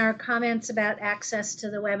erroneous in our comments about access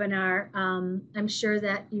to the webinar, I'm sure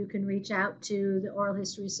that you can reach out to the Oral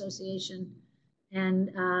History Association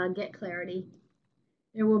and get clarity.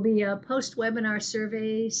 There will be a post-webinar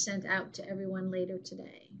survey sent out to everyone later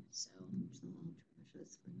today. So.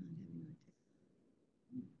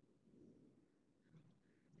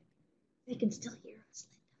 They can still hear us.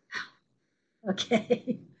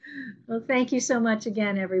 Okay. Well, thank you so much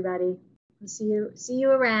again, everybody. We'll see you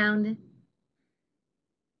around.